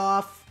Intimidate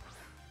off.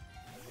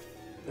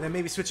 And then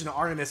maybe switch into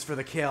Artemis for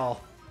the kill.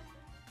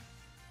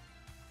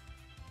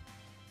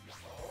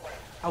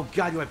 Oh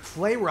god, you went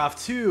Play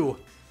Rough too.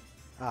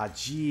 Ah,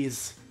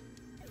 jeez.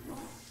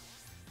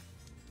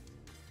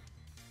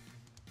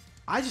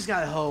 I just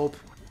gotta hope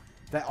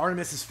that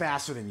Artemis is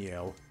faster than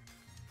you.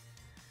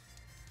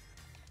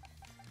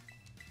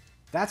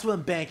 That's what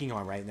I'm banking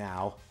on right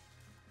now.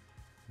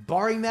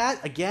 Barring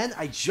that, again,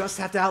 I just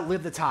have to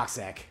outlive the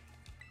Toxic.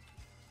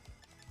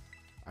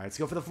 Alright, let's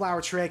go for the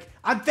Flower Trick.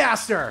 I'm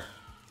faster!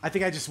 I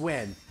think I just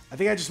win. I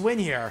think I just win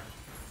here.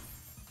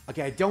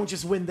 Okay, I don't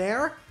just win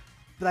there,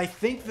 but I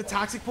think the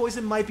Toxic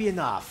Poison might be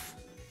enough.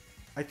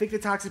 I think the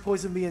Toxic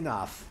Poison will be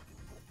enough.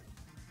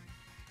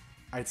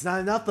 Alright, it's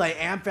not enough, but I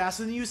am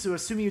faster than you, so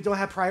assuming you don't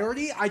have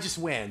priority, I just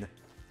win.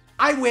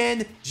 I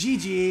win!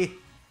 GG!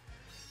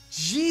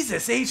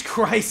 Jesus H.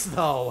 Christ,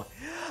 though.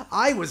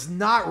 I was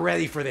not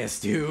ready for this,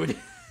 dude.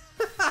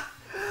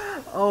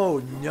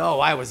 Oh,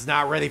 no, I was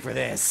not ready for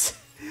this.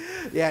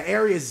 Yeah,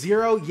 Area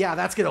 0, yeah,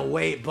 that's gonna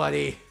wait,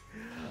 buddy.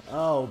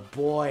 Oh,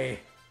 boy.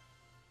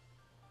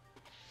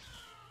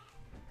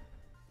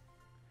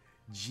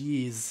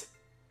 Jeez.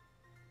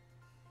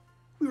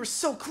 We were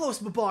so close,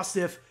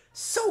 Mabosstiff.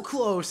 So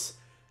close.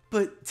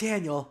 But,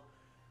 Daniel,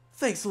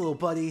 thanks, little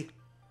buddy.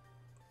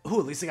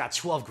 Ooh, at least I got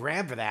 12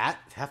 grand for that.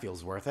 That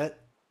feels worth it.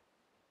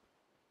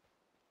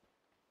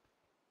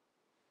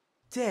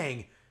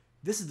 Dang,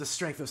 this is the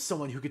strength of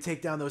someone who could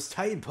take down those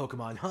Titan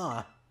Pokemon,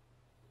 huh?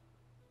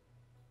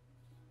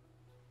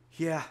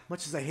 Yeah,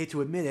 much as I hate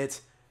to admit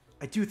it,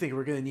 I do think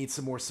we're gonna need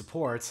some more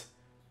support.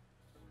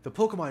 The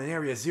Pokemon in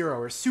Area 0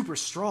 are super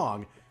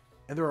strong,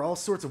 and there are all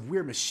sorts of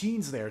weird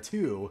machines there,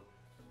 too.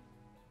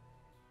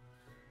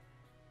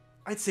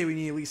 I'd say we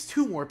need at least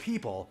 2 more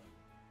people.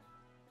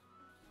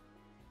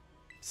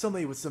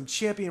 Somebody with some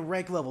champion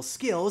rank level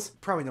skills,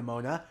 probably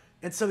Nemona,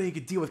 and somebody who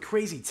could deal with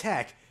crazy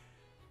tech.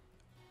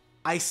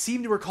 I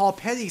seem to recall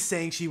Penny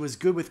saying she was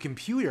good with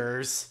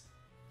computers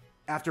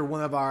after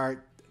one of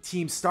our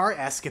Team Star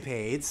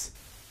escapades.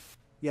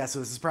 Yeah, so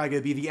this is probably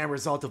going to be the end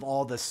result of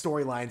all the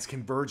storylines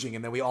converging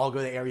and then we all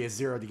go to Area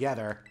 0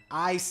 together.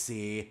 I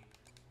see.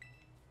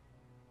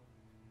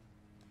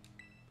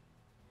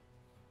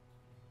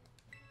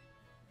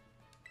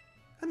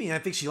 I mean, I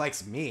think she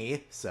likes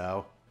me,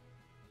 so.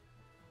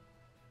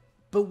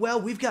 But, well,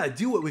 we've got to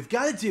do what we've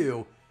got to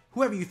do.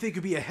 Whoever you think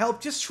would be a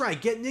help, just try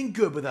getting in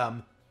good with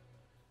them.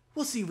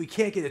 We'll see if we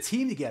can't get a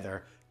team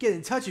together. Get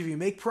in touch if you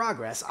make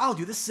progress. I'll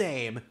do the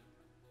same.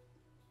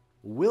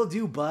 Will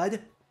do, bud.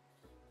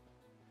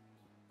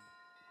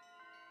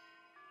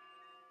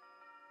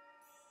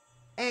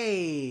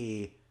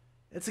 Hey!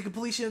 It's a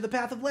completion of the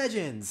Path of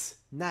Legends.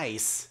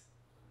 Nice.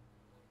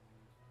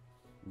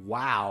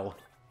 Wow.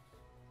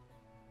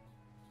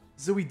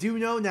 So we do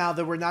know now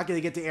that we're not going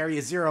to get to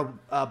Area 0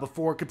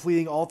 before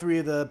completing all 3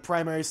 of the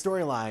primary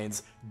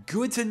storylines.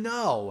 Good to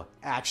know,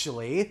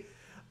 actually.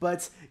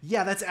 But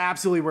yeah, that's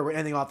absolutely where we're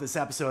ending off this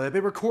episode. I've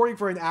been recording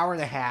for an hour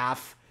and a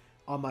half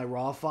on my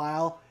RAW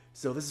file,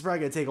 so this is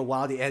probably going to take a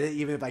while to edit,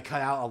 even if I cut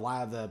out a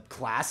lot of the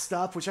class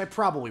stuff, which I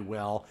probably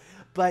will.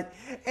 But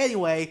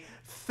anyway,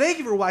 thank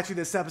you for watching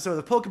this episode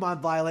of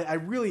Pokemon Violet. I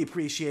really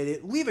appreciate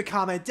it. Leave a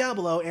comment down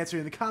below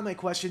answering the comment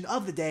question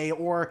of the day,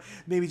 or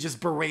maybe just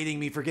berating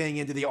me for getting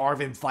into the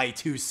Arven fight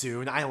too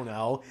soon. I don't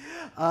know.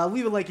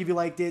 Leave a like if you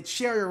liked it.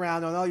 Share it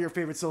around on all your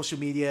favorite social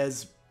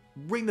medias.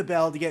 Ring the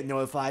bell to get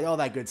notified. All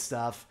that good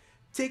stuff.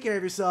 Take care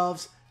of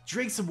yourselves.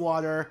 Drink some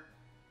water.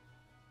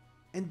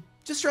 And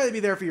just try to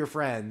be there for your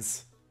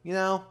friends. You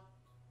know?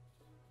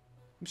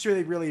 I'm sure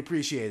they'd really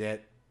appreciate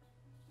it.